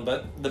the villain,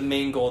 but the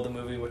main goal of the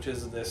movie, which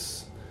is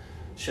this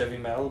Chevy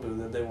Malibu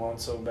that they want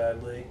so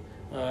badly.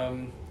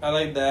 I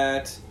like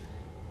that.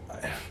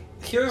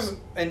 Here's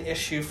an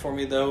issue for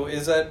me, though,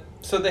 is that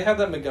so they have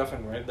that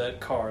MacGuffin, right? That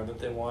car that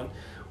they want.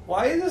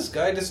 Why is this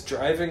guy just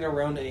driving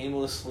around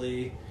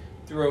aimlessly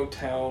throughout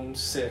town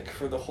sick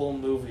for the whole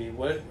movie?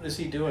 What is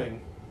he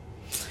doing?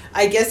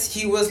 I guess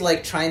he was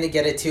like trying to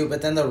get it too,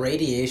 but then the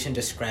radiation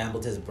just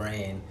scrambled his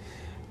brain,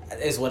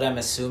 is what I'm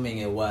assuming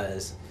it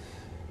was.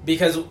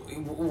 Because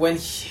when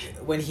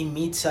he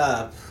meets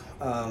up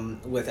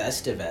with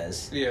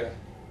Estevez, Yeah.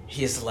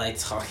 he's like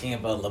talking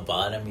about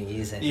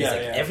lobotomies, and he's Yeah,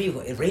 like, yeah. every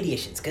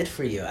radiation's good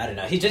for you. I don't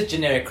know. He's just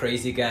generic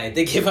crazy guy.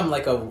 They give him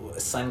like a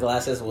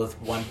sunglasses with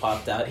one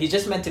popped out. He's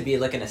just meant to be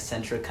like an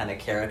eccentric kind of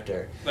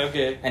character.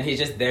 Okay. And he's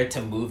just there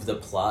to move the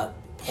plot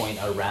point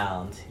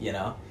around, you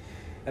know?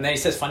 And then he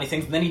says funny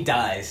things, and then he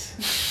dies.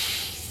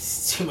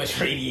 It's too much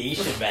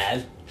radiation,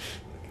 man.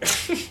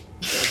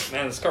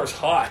 Man, this car's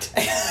hot.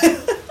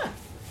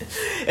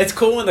 It's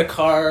cool when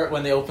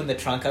they open the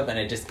trunk up and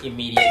it just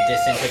immediate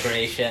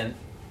disintegration.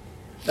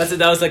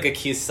 That was like a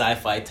cute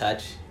sci-fi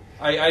touch.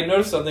 I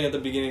noticed something at the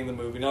beginning of the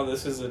movie. Now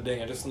this is a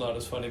ding, I just not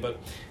as funny, but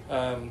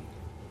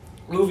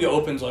movie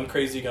opens on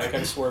crazy guy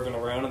kind of swerving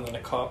around, and then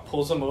a cop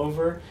pulls him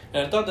over.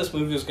 And I thought this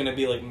movie was going to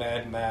be like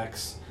Mad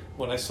Max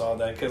when I saw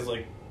that, because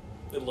like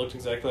it looked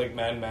exactly like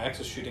Mad Max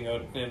was shooting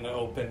out in an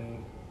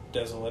open,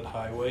 desolate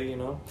highway. You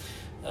know,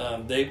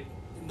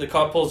 the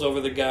cop pulls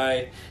over the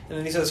guy, and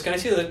then he says, "Can I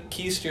see the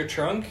keys to your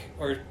trunk?"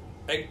 Or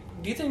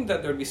do you think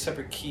that there would be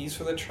separate keys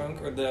for the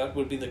trunk, or that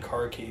would be the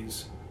car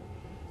keys?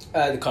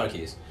 The car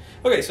keys.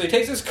 Okay, so he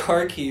takes his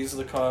car keys,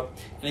 the cop,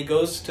 and he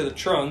goes to the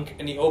trunk,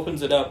 and he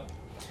opens it up,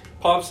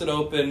 pops it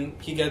open,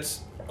 he gets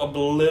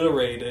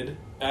obliterated,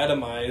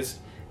 atomized,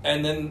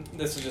 and then,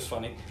 this is just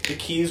funny, the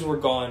keys were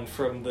gone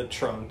from the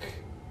trunk.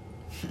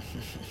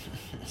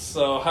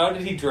 So how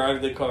did he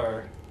drive the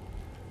car?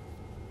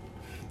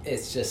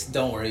 It's just,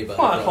 don't worry about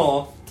it.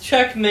 Pothole.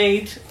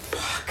 Checkmate.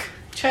 Fuck.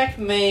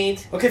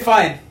 Checkmate. Okay,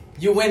 fine.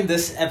 You win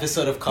this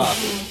episode of Cop.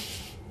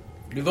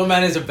 Repo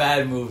Man is a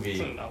bad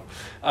movie. No.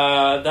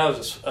 That was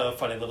just a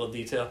funny little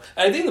detail.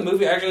 I think the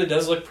movie actually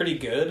does look pretty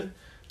good.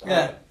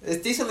 Yeah,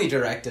 it's decently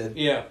directed.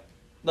 Yeah.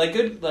 Like,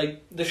 good,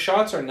 like, the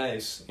shots are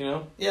nice, you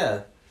know?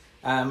 Yeah.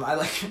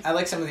 I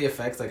like some of the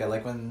effects. Like, I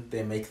like when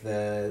they make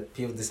the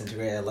people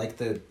disintegrate. I like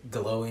the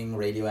glowing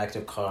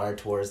radioactive car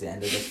towards the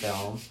end of the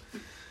film.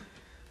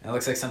 It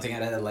looks like something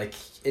out of, like,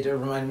 it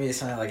reminded me of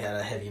something like out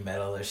of heavy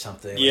metal or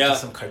something. Like Yeah.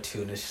 just some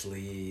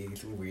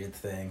cartoonishly weird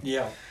thing.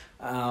 Yeah.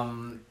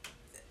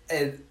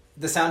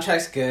 The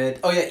soundtrack's good.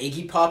 Oh yeah,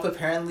 Iggy Pop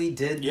apparently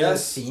did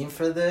Yes. the theme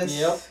for this.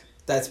 Yep.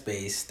 That's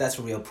bass. That's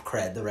real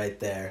cred right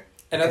there.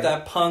 And Okay. at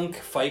that punk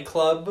fight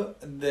club,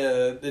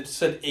 it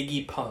said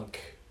Iggy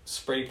Punk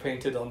spray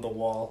painted on the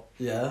wall.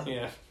 Yeah.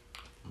 Yeah.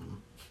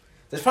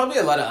 There's probably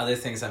a lot of other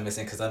things I'm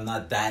missing because I'm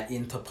not that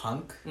into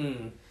punk.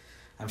 Mm.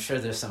 I'm sure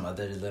there's some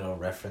other little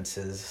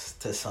references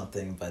to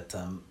something, but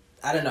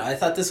I don't know. I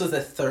thought this was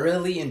a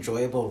thoroughly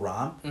enjoyable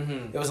romp.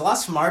 Mm-hmm. It was a lot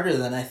smarter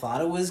than I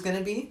thought it was going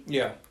to be.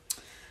 Yeah.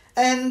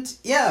 And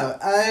yeah,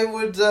 I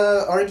would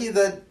argue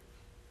that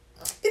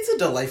it's a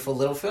delightful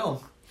little film.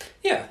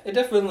 Yeah, it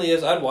definitely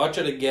is. I'd watch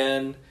it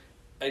again.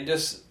 I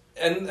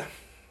don't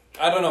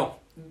know.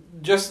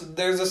 Just,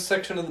 there's a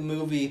section of the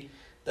movie,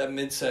 that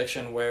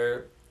midsection,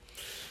 where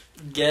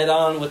get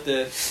on with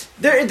it.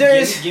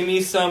 There's Give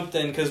me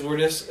something, because we're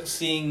just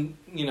seeing,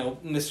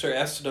 Mr.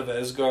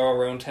 Estevez go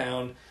around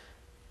town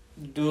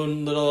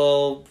doing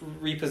little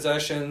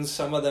repossessions.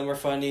 Some of them are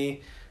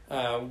funny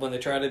when they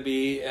try to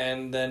be,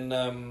 and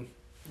then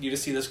you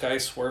just see this guy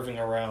swerving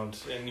around,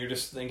 and you're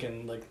just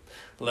thinking, like,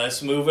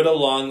 let's move it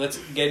along. Let's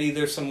get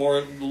either some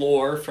more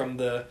lore from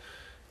the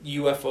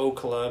UFO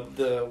club.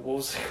 What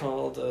was it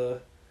called?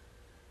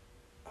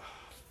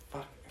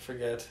 Fuck, I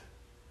forget.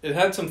 It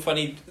had some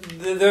funny...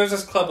 There's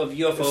this club of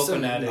UFO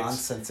fanatics.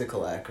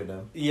 Nonsensical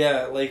acronym.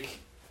 Yeah, like,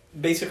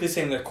 basically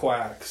saying they're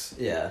quacks.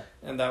 Yeah.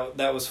 And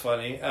that was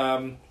funny.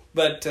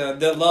 But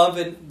the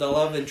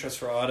love interest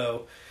for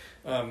Otto,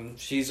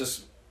 she's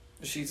this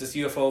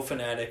UFO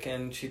fanatic,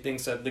 and she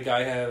thinks that the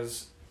guy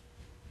has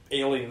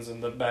aliens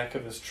in the back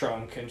of his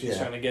trunk, and she's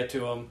trying to get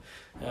to him.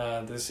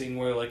 The scene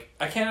where, like,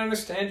 I can't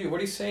understand you. What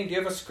are you saying? Do you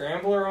have a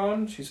scrambler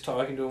on? She's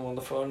talking to him on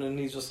the phone, and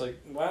he's just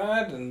like,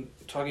 what? And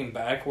talking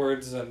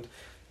backwards, and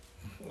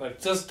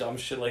like just dumb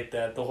shit like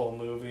that. The whole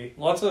movie,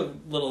 lots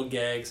of little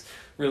gags,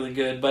 really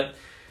good. But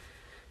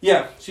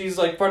yeah, she's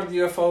like part of the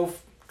UFO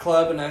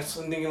club, and I'm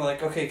thinking,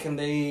 like, okay, can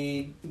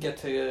they get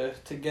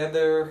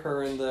together?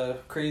 Her and the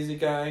crazy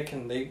guy,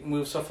 can they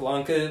move stuff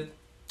along?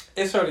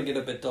 It started to get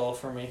a bit dull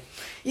for me.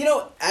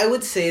 I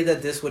would say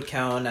that this would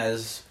count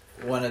as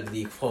one of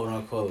the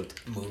quote-unquote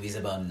movies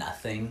about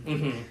nothing.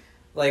 Mm-hmm.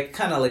 Like,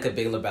 kind of like a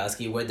Big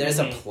Lebowski, where there's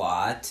Mm-hmm. a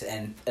plot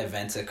and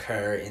events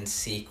occur in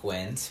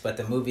sequence, but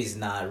the movie's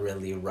not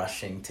really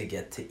rushing to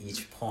get to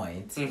each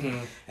point.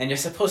 Mm-hmm. And you're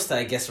supposed to,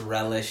 I guess,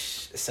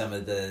 relish some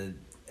of the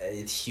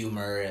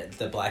humor,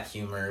 the black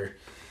humor,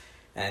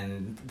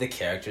 and the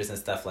characters and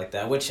stuff like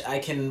that, which I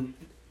can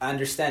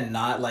understand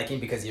not liking,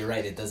 because you're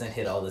right, it doesn't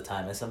hit all the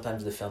time, and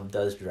sometimes the film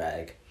does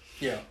drag.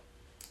 Yeah.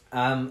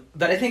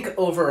 But I think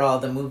overall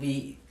the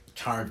movie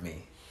charmed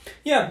me.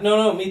 Yeah,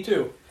 no, me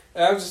too.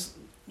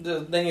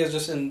 The thing is,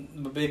 just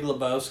in The Big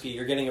Lebowski,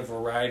 you're getting a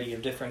variety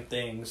of different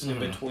things in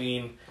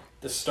between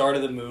the start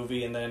of the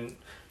movie and then,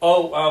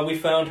 we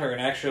found her,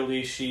 and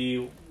actually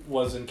she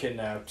wasn't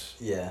kidnapped.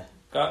 Yeah.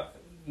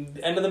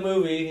 End of the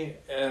movie,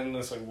 and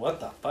it's like,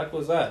 what the fuck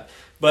was that?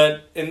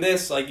 But in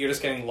this, like, you're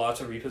just getting lots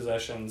of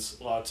repossessions,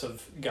 lots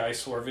of guys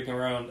swerving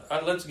around.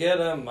 Let's get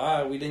him.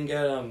 We didn't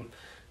get him.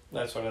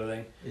 That sort of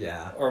thing.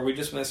 Yeah. Or we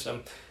just missed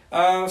him.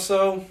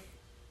 So,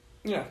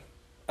 yeah.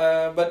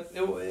 But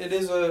it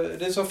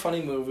is a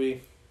funny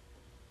movie,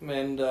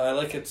 and I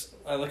like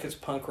its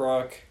punk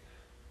rock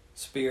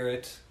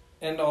spirit,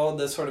 and all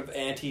the sort of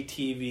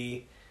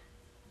anti-TV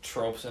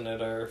tropes in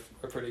it are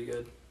pretty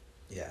good.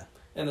 Yeah.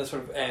 And the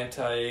sort of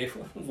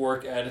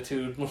anti-work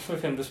attitude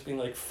of him just being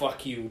like,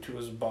 fuck you, to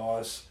his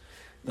boss.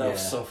 That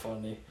was so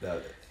funny.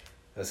 That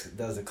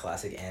was a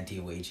classic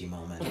anti-wagey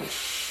moment.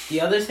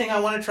 The other thing I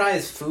want to try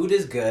is food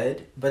is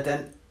good, but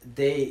then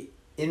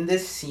in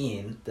this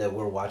scene that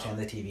we're watching on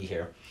the TV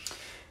here,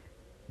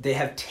 they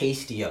have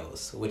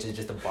Tastios, which is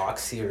just a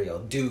box cereal.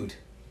 Dude,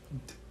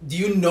 do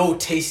you know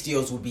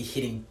Tastios would be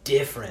hitting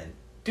different?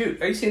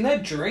 Dude, are you seeing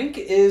that? Drink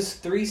is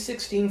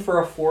 $3.16 for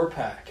a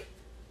 4-pack.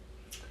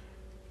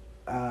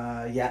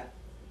 Yeah.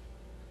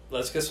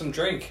 Let's get some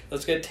drink.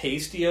 Let's get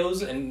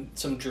Tastios and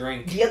some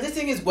drink. The other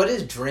thing is, what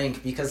is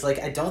drink? Because, like,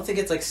 I don't think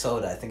it's, like,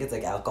 soda. I think it's,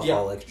 like,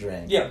 alcoholic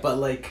drink. Yeah. But,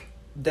 like,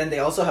 then they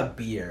also have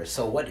beer.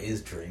 So what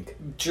is drink?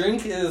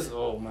 Drink is,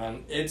 oh,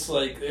 man. It's,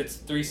 like, it's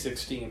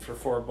 $3.16 for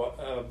 4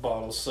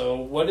 bottles. So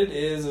what it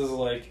is,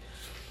 like,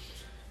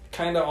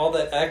 kind of all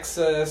the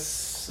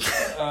excess,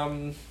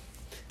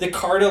 the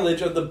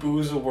cartilage of the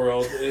booze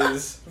world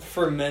is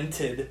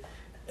fermented.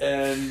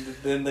 And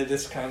then they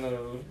just kind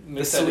of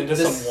mix that into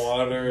some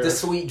water. The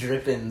sweet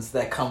drippings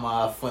that come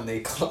off when they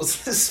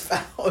close the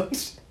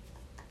spout.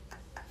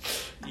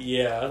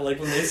 Yeah, like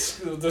when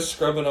they're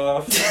scrubbing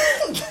off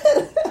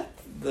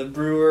the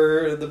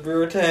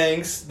brewer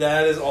tanks.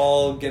 That is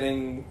all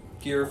getting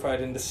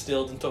purified and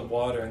distilled into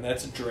water, and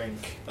that's a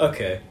drink.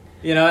 Okay,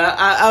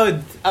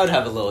 I would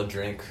have a little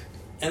drink.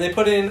 And they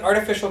put in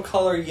artificial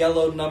color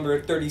yellow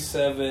number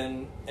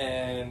 37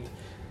 and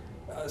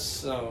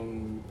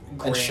some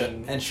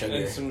grain and sugar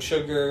and some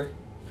sugar,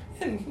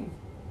 and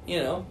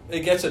it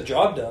gets a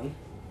job done.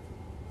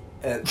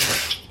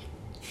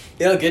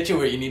 It'll get you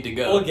where you need to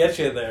go. It'll get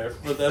you there,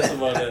 but that's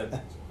about it.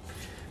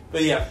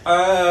 But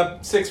yeah,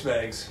 6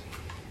 bags.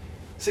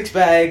 6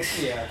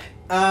 bags. Yeah.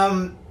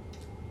 I'm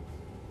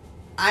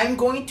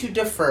going to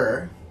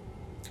defer,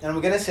 and I'm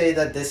going to say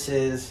that this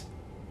is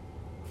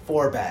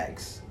 4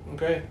 bags.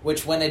 Okay.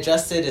 Which, when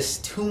adjusted, is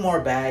 2 more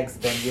bags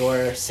than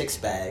your 6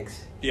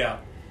 bags. Yeah.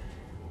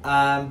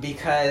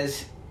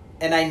 Because,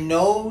 and I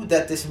know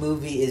that this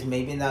movie is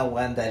maybe not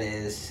one that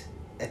is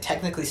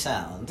technically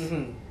sound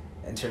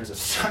in terms of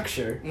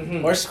structure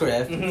or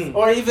script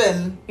or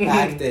even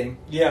acting.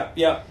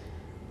 Yeah.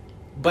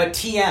 But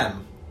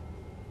TM,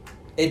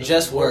 it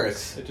just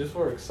works. It just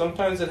works.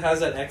 Sometimes it has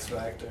that X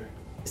factor.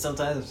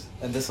 Sometimes,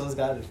 and this one's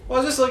got it. Well,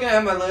 I was just looking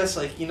at my list,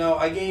 like,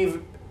 I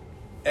gave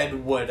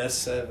Ed Wood a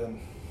 7.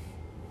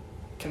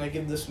 Can I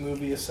give this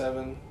movie a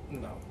 7?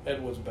 No,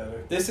 Ed Wood's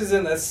better. This is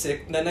in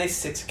that nice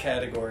 6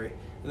 category.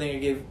 I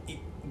think I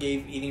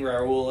gave Eating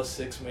Raoul a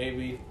 6,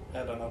 maybe.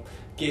 I don't know.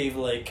 Gave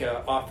like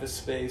Office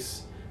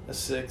Space a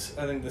 6.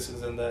 I think this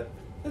is in that.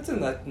 It's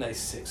in that nice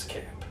 6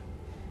 camp.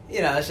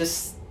 You know, it's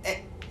just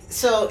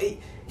so.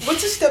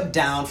 What's a step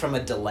down from a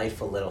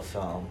delightful little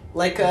film?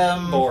 Like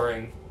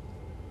Boring.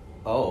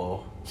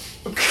 Oh.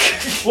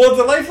 Well,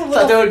 delightful I little.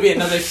 thought there would be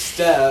another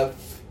step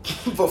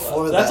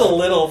before that. That's a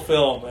little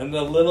film, and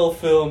the little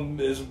film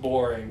is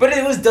boring. But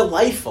it was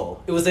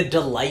delightful. It was a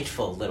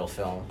delightful little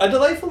film. A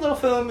delightful little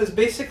film is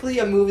basically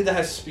a movie that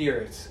has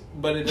spirit,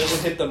 but it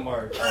doesn't hit the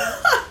mark.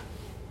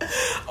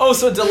 Oh,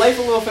 so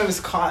delightful little film is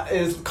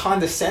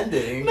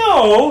condescending.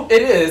 No,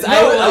 It is.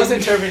 No, I was like-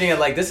 interpreting it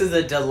like this is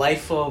a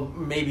delightful,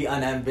 maybe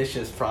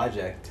unambitious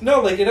project.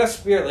 no, like it has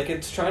spirit. Like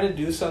it's trying to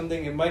do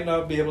something. It might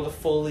not be able to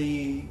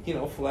fully,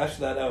 flesh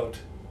that out,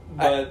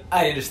 but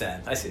I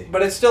understand. I see.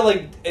 but it's still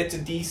like it's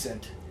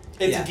decent.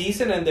 It's Yeah.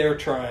 decent, and they're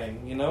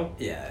trying.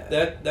 Yeah.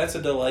 That's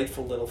a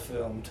delightful little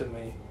film to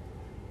me.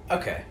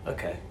 Okay.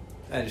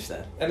 I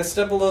understand. And a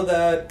step below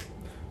that,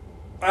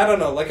 I don't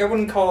know. Like I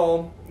wouldn't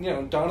call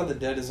Dawn of the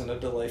Dead isn't a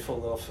delightful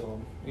little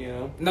film.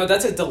 No,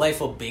 that's a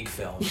delightful big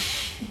film.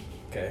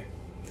 Okay.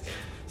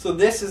 So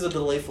this is a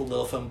delightful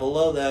little film.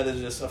 Below that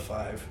is just a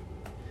 5.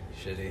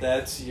 Shitty.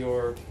 That's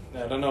your,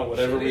 I don't know,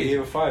 whatever we Shitty.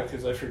 gave a 5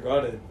 because I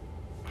forgot it.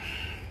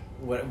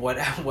 What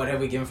have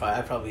we given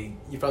 5?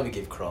 You probably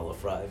gave Crawl a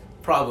 5.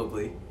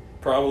 Probably.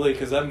 Probably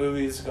because that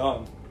movie is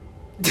gone.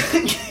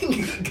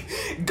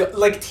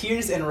 Like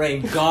Tears and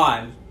Rain,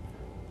 gone.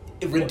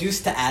 It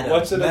reduced to atoms.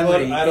 What's it about?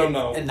 Memory I don't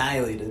know.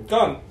 Annihilated.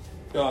 Gone.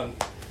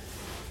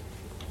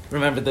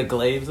 Remember the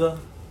glaive though?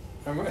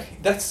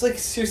 That's like,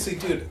 seriously,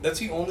 dude, that's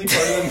the only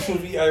part of the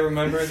movie I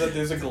remember is that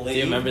there's a glaive. Do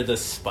you remember the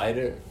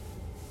spider?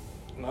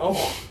 No.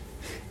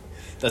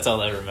 That's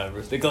all I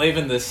remember. The glaive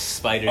in the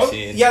spider Oh,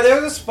 scene. yeah, there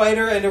was a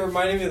spider, and it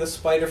reminded me of the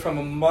spider from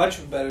a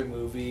much better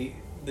movie,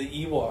 the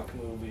Ewok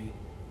movie,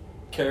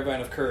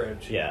 Caravan of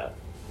Courage. Yeah.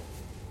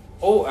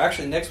 Oh,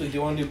 actually, next week, do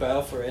you want to do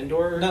Battle for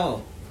Endor?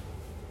 No.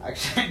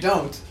 Actually, I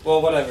don't.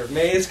 Well, whatever.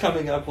 May is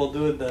coming up. We'll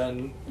do it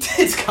then.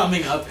 It's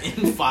coming up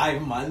in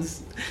 5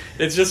 months.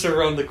 It's just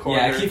around the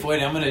corner. Yeah, I keep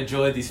waiting. I'm gonna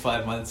enjoy these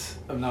 5 months.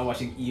 I'm not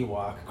watching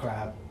Ewok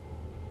crap.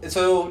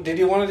 So, did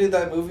you want to do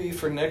that movie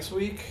for next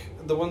week?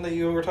 The one that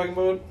you were talking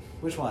about?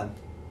 Which one?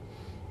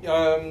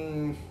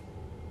 The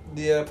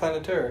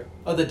Planet Terror.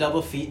 Oh, the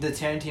the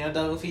Tarantino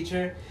double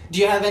feature. Do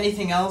you have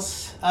anything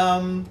else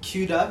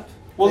queued up?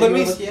 Well, that let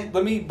you wanna look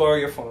at? me borrow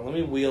your phone. Let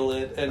me wheel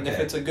it, and if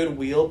Okay. it's a good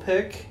wheel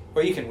pick,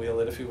 or you can wheel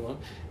it if you want.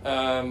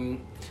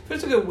 If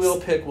it's a good wheel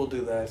pick, we'll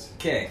do that.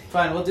 Okay,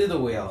 fine. We'll do the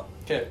wheel.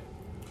 Okay.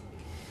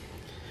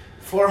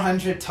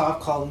 400 top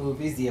call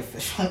movies, the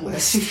official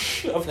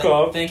list. Of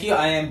course. Thank you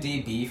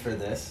IMDb for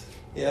this.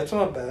 Yeah, it's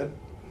not bad.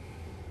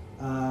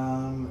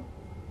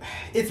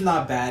 It's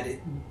not bad.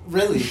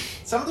 Really,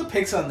 some of the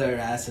picks on there are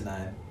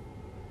asinine.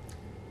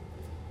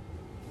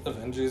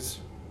 Avengers.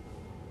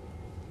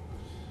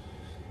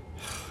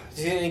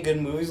 Did you see any good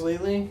movies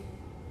lately?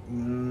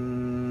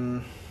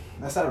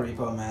 That's not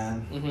Repo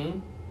Man. Mm-hmm.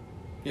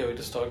 Yeah, we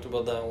just talked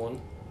about that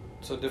one.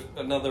 So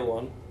another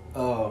one.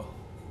 Oh,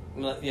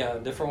 Yeah, a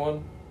different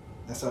one.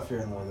 that's not Fear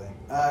and Loathing.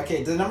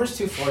 Okay, the number's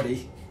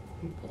 240.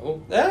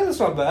 Oh, that's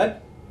not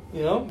bad.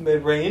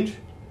 Mid-range.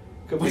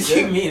 Could be What do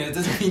you good. mean? It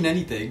doesn't mean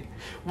anything.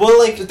 Well,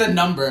 like Just a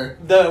number.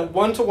 the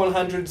 1 to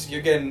 100s,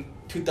 you're getting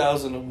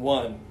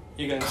 2001.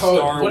 You're getting Code.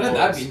 Star Wars. Wouldn't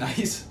that be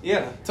nice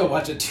Yeah. to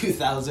watch a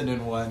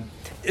 2001?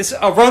 It's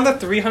around the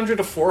 300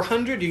 to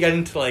 400. You get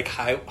into like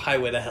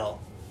Highway to Hell.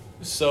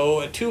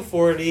 So at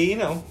 240,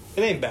 it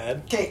ain't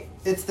bad. Okay,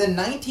 it's the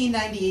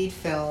 1998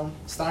 film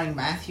starring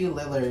Matthew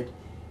Lillard,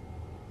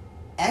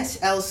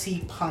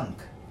 SLC Punk.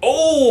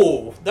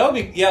 Oh, that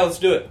would be let's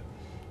do it.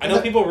 I know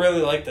The- people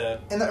really like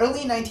that. In the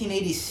early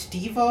 1980s,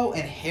 Steve-O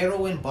and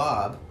Heroin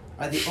Bob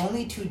are the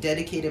only two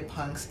dedicated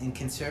punks in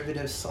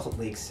conservative Salt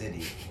Lake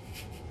City.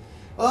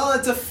 Well,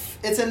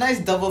 it's a nice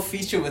double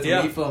feature with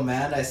Yeah. Repo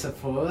Man, I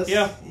suppose.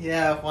 Yeah.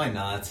 Yeah, why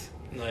not?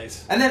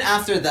 Nice. And then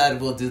after that,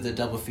 we'll do the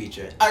double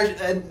feature.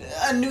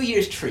 A New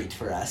Year's treat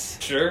for us.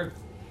 Sure.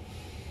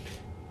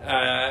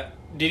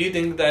 Did you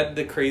think that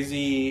the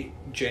crazy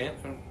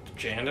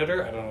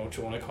janitor? I don't know what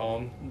you want to call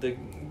him. Did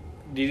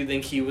you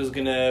think he was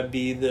gonna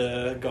be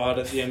the god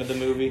at the end of the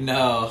movie?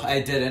 No,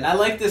 I didn't. I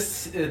like this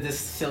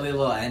silly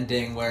little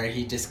ending where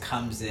he just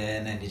comes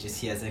in and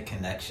he has a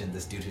connection.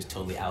 This dude who's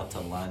totally out to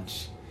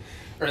lunch.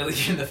 Earlier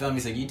in the film,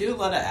 he's like, "You do a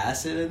lot of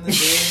acid in the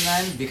day,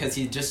 man," because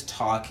he's just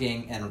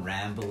talking and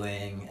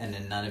rambling, and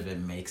then none of it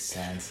makes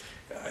sense.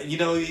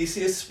 You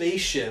see a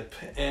spaceship,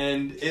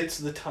 and it's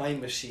the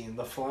time machine.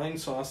 The flying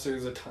saucer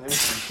is a time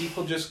machine.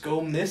 People just go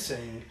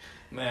missing,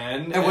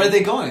 man. And where are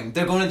they going?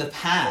 They're going to the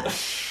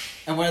past.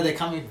 And where are they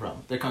coming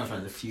from? They're coming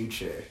from the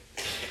future.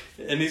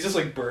 And he's just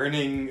like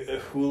burning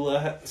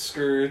hula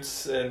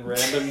skirts and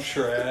random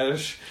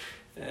trash.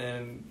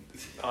 And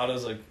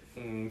Otto's like,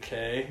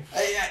 okay.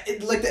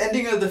 Like the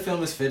ending of the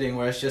film is fitting,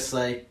 where it's just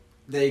like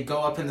they go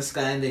up in the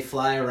sky and they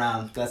fly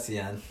around. That's the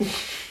end.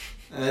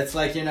 It's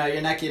like you're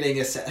not getting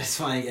a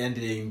satisfying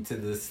ending to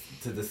this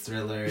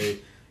thriller.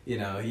 You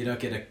know, you don't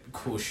get a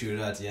cool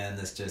shootout at the end.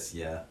 It's just,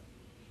 yeah.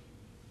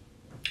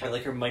 I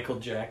like her Michael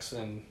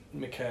Jackson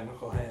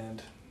mechanical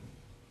hand.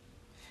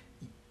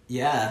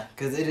 Yeah,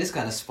 because it is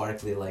kind of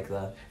sparkly like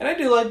that. And I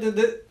do like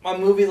a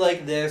movie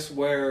like this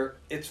where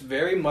it's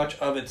very much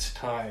of its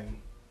time.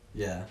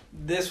 Yeah.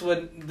 This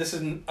is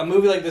a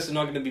movie like this is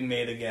not going to be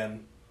made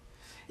again.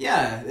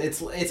 Yeah,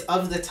 it's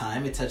of the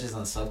time. It touches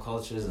on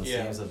subcultures and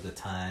Yeah. themes of the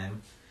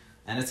time.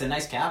 And it's a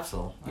nice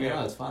capsule. I don't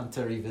know, it's fun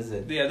to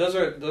revisit. Yeah, those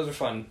are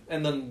fun.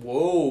 And then,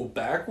 whoa,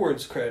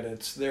 backwards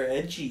credits. They're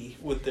edgy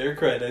with their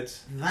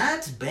credits.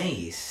 That's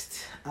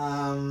based.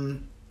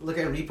 Look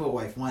at Repo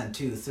Wife 1,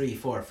 2, 3,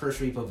 4. First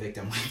Repo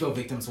Victim, Repo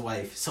Victim's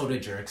wife, Soda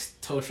Jerks,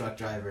 Tow Truck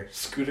Driver.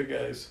 Scooter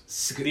guys.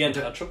 The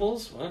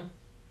Untouchables? What?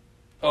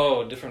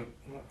 Oh, different.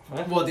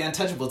 What? Well, the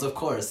Untouchables, of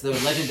course. The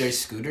legendary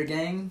Scooter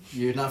Gang.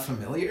 You're not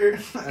familiar?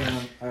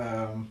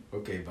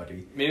 Okay,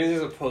 buddy. Maybe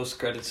there's a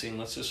post-credit scene.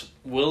 Let's just...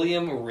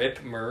 William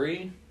Rip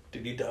Murray?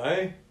 Did he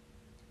die?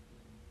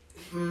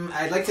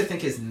 I'd like to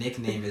think his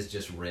nickname is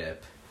just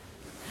Rip.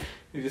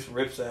 He just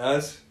rips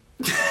ass?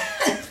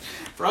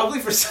 Probably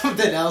for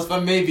something else,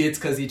 but maybe it's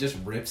because he just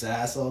rips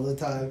ass all the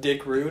time.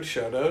 Dick Rude,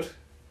 shout out.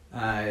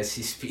 I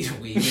see Speed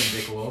Weed and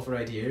Dick Wolf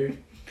right here.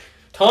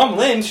 Tom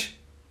Lynch!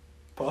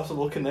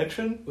 Possible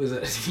connection? Was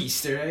it an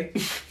Easter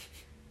egg?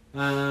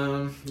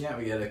 Yeah,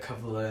 we got a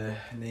couple of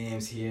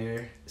names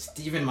here.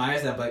 Stephen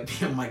Myers, that might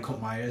be a Michael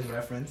Myers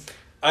reference.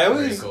 I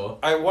Very cool.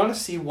 I want to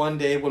see one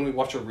day when we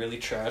watch a really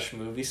trash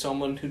movie,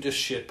 someone who just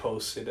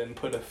shitposted and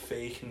put a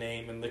fake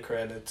name in the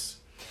credits.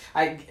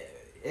 I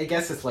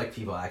guess it's like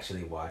people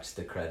actually watch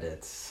the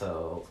credits,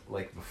 so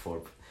like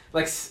before,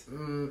 like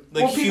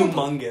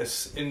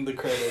humongous in the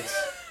credits.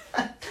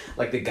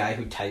 Like the guy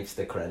who types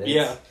the credits.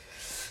 Yeah.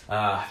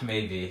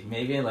 Maybe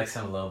in like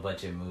some low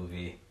budget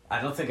movie.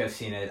 I don't think I've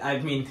seen it. I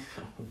mean,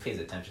 who pays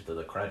attention to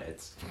the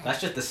credits? That's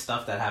just the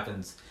stuff that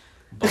happens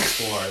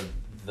before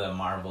the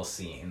Marvel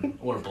scene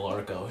where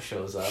Blorko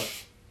shows up.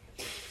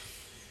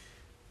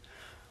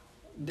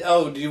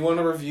 Oh, do you want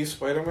to review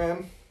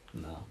Spider-Man?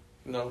 No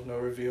No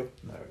review.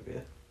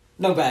 review.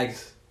 No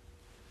bags.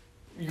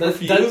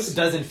 Refuse?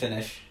 Doesn't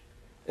finish.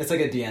 It's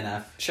like a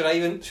DNF. Should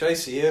I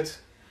see it?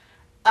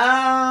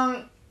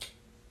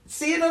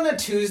 See it on a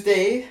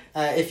Tuesday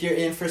if you're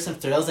in for some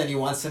thrills and you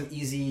want some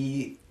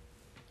easy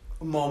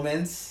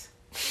moments.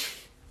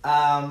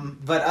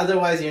 But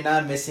otherwise, you're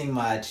not missing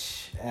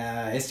much.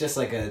 It's just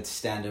like a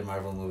standard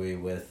Marvel movie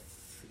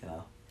with, you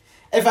know.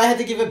 If I had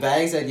to give it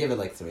bags, I'd give it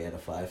like 3 out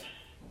of 5.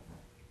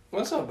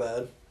 Well, that's not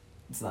bad.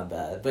 It's not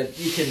bad, but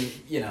you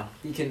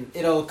can.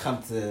 It'll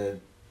come to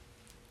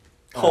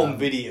Home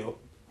video.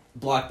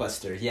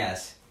 Blockbuster.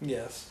 Yes,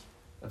 Yes.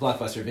 a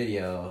Blockbuster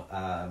video.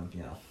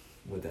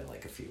 Within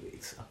like a few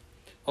weeks. So.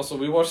 Also,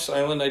 we watched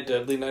Silent Night,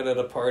 Deadly Night at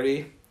a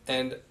party,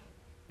 and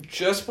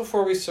just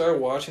before we started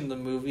watching the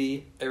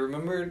movie, I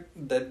remembered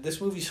that this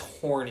movie's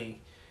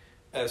horny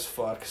as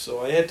fuck.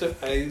 So I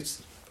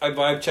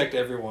vibe checked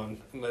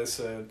everyone, and I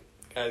said,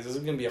 guys, this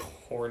is gonna be a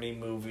horny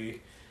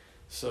movie.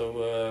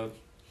 So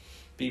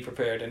be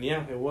prepared. And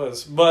yeah, it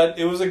was. But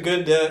it was a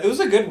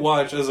good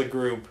watch as a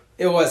group.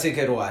 It was a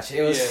good watch.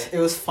 It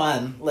was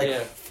fun. Like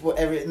Yeah.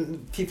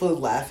 people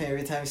laughing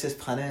every time he says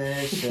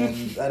punish,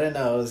 and I don't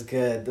know, it was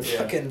good.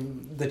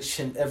 The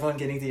chimp, everyone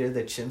getting to hear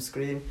the chimp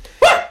scream.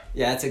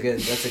 Yeah, that's a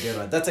good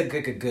one. That's a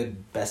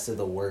good best of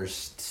the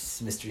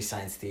worst Mystery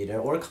Science Theater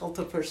or Cult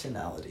of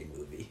Personality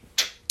movie.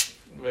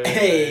 Very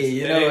Hey, nice.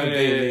 you know what,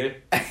 baby.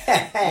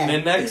 And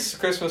then next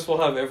Christmas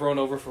we'll have everyone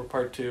over for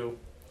part 2.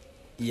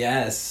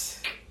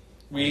 Yes.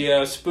 We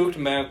spooked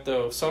Matt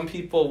though. Some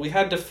people, we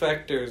had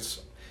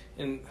defectors.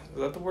 Is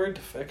that the word,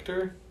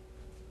 defector?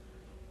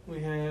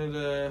 We had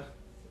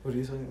What are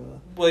you talking about?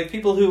 like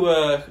people who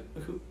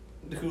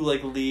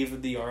like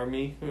leave the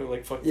army, who are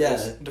like fuck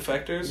this,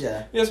 defectors.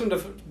 Yeah. We had some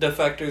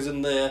defectors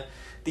in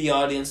the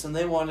audience, and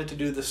they wanted to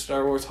do the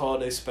Star Wars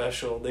holiday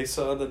special. They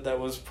saw that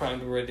was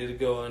primed and ready to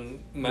go,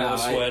 and Matt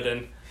was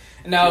sweating.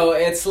 No,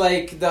 it's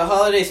like the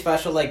holiday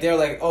special, like they're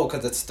like, oh,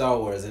 because it's Star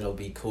Wars, it'll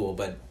be cool,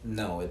 but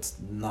no, it's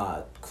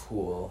not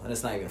cool, and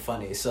it's not even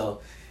funny.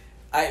 So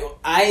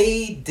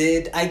I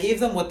gave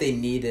them what they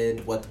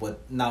needed,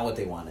 not what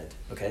they wanted,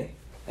 okay?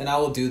 And I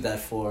will do that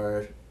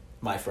for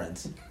my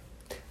friends.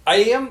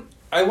 I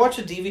watched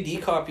a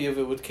DVD copy of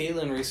it with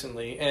Caitlin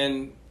recently,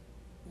 and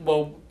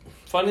well,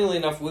 funnily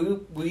enough,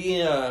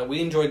 we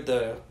enjoyed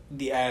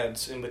the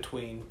ads in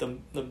between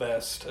the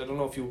best. I don't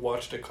know if you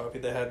watched a copy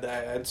that had the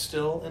ads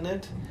still in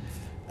it.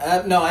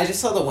 No, I just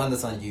saw the one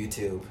that's on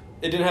YouTube.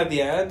 It didn't have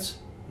the ads?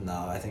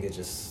 No, I think it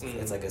just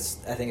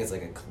I think it's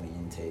like a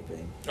clean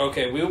taping.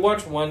 Okay, we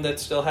watched one that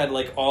still had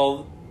like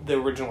all the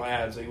original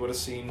ads that you would have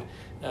seen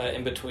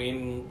in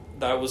between.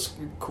 That was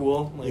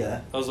cool. Like,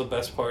 Yeah. That was the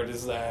best part,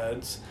 is the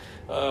ads.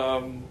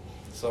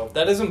 So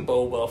that doesn't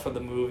bode well for the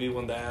movie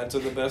when the ads are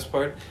the best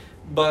part.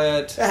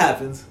 But It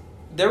happens.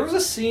 there was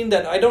a scene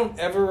that I don't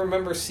ever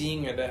remember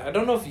seeing it. I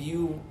don't know if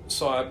you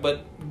saw it,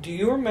 but do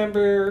you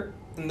remember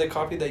in the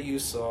copy that you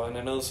saw, and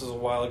I know this was a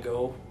while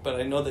ago, but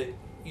I know that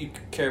you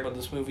care about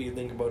this movie, you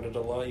think about it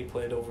a lot, you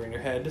play it over in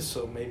your head,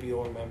 so maybe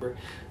you'll remember.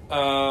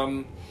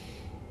 Do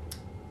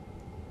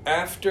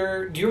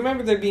you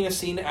remember there being a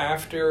scene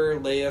after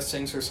Leia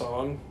sings her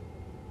song?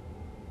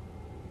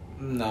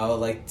 No,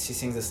 like she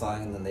sings a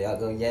song and then they all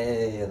go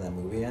yay and the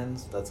movie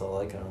ends. That's all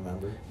I can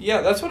remember.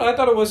 Yeah, that's what I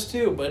thought it was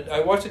too, but I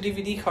watched a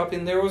DVD copy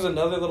and there was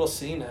another little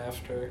scene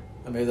after.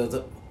 Or maybe there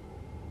was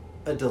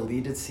a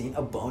deleted scene,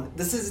 a bone.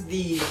 This is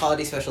the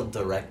holiday special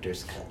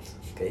director's cut,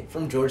 okay,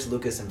 from George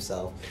Lucas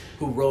himself,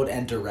 who wrote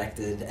and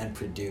directed and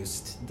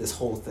produced this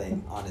whole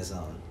thing on his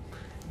own.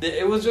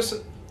 It was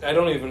just, I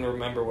don't even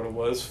remember what it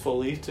was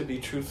fully, to be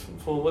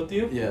truthful with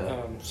you.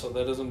 Yeah. So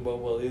that doesn't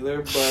bode well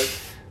either,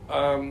 but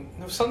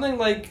it was something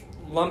like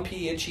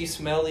Lumpy, Itchy,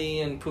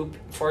 Smelly, and Poop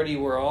Farty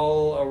were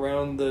all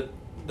around the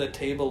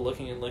table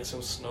looking at like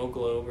some snow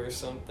globe or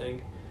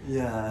something.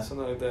 Yeah.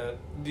 Something like that.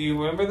 Do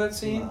you remember that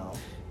scene? No.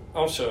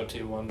 I'll show it to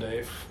you one day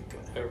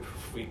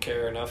if we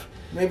care enough.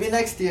 Maybe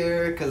next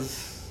year,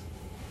 because,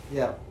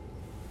 yeah,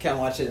 can't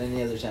watch it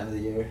any other time of the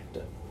year.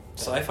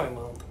 Sci-fi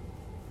month.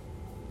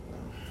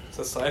 It's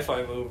a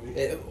sci-fi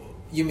movie.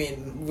 You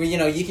mean, well,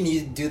 you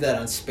can do that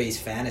on Space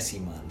Fantasy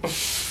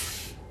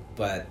Month,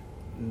 but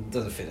it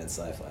doesn't fit in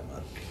Sci-Fi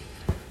Month.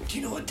 Do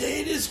you know what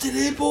day it is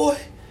today, boy?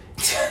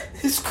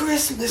 It's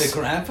Christmas. The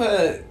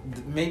grandpa,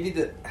 maybe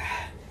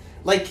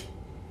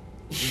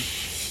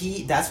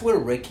that's where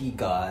Ricky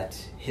got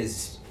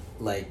his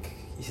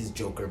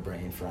Joker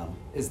brain from,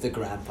 is the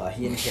grandpa.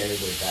 He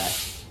inherited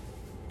that.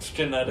 It's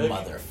genetic.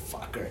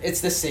 Motherfucker.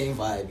 It's the same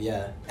vibe,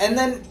 yeah. And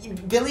then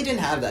Billy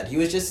didn't have that. He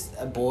was just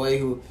a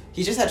boy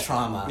he just had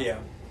trauma. Yeah.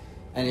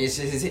 And he has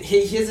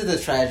the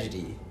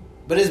tragedy.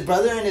 But his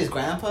brother and his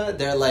grandpa,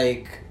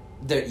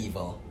 they're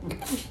evil.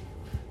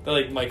 They're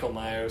like Michael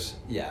Myers.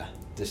 Yeah,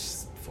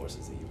 this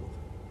forces the evil.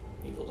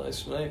 Evil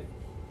dies tonight.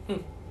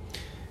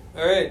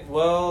 Alright,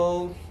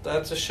 well,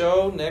 that's a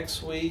show.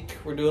 Next week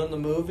we're doing the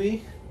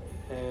movie.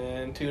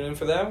 And tune in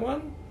for that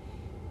one.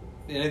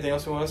 Anything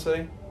else you want to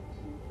say?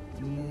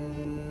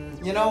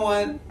 You know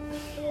what?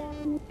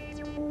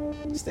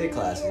 Stay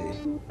classy,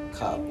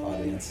 cop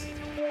audience.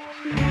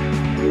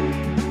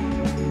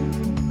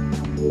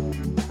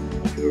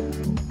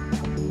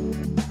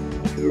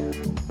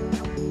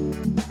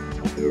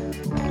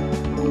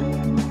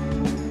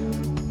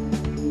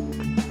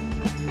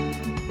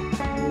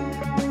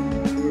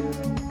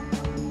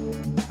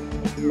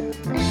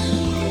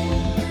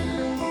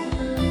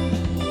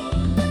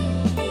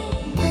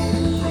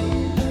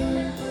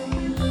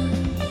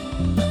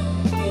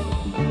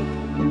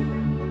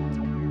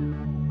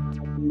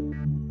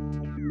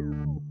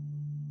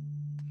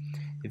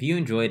 If you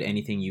enjoyed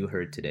anything you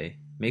heard today,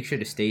 make sure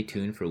to stay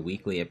tuned for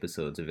weekly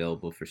episodes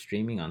available for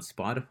streaming on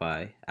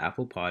Spotify,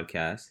 Apple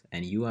Podcasts,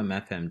 and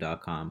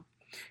umfm.com.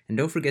 And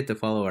don't forget to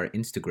follow our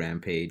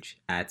Instagram page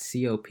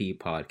 @COP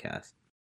Podcast.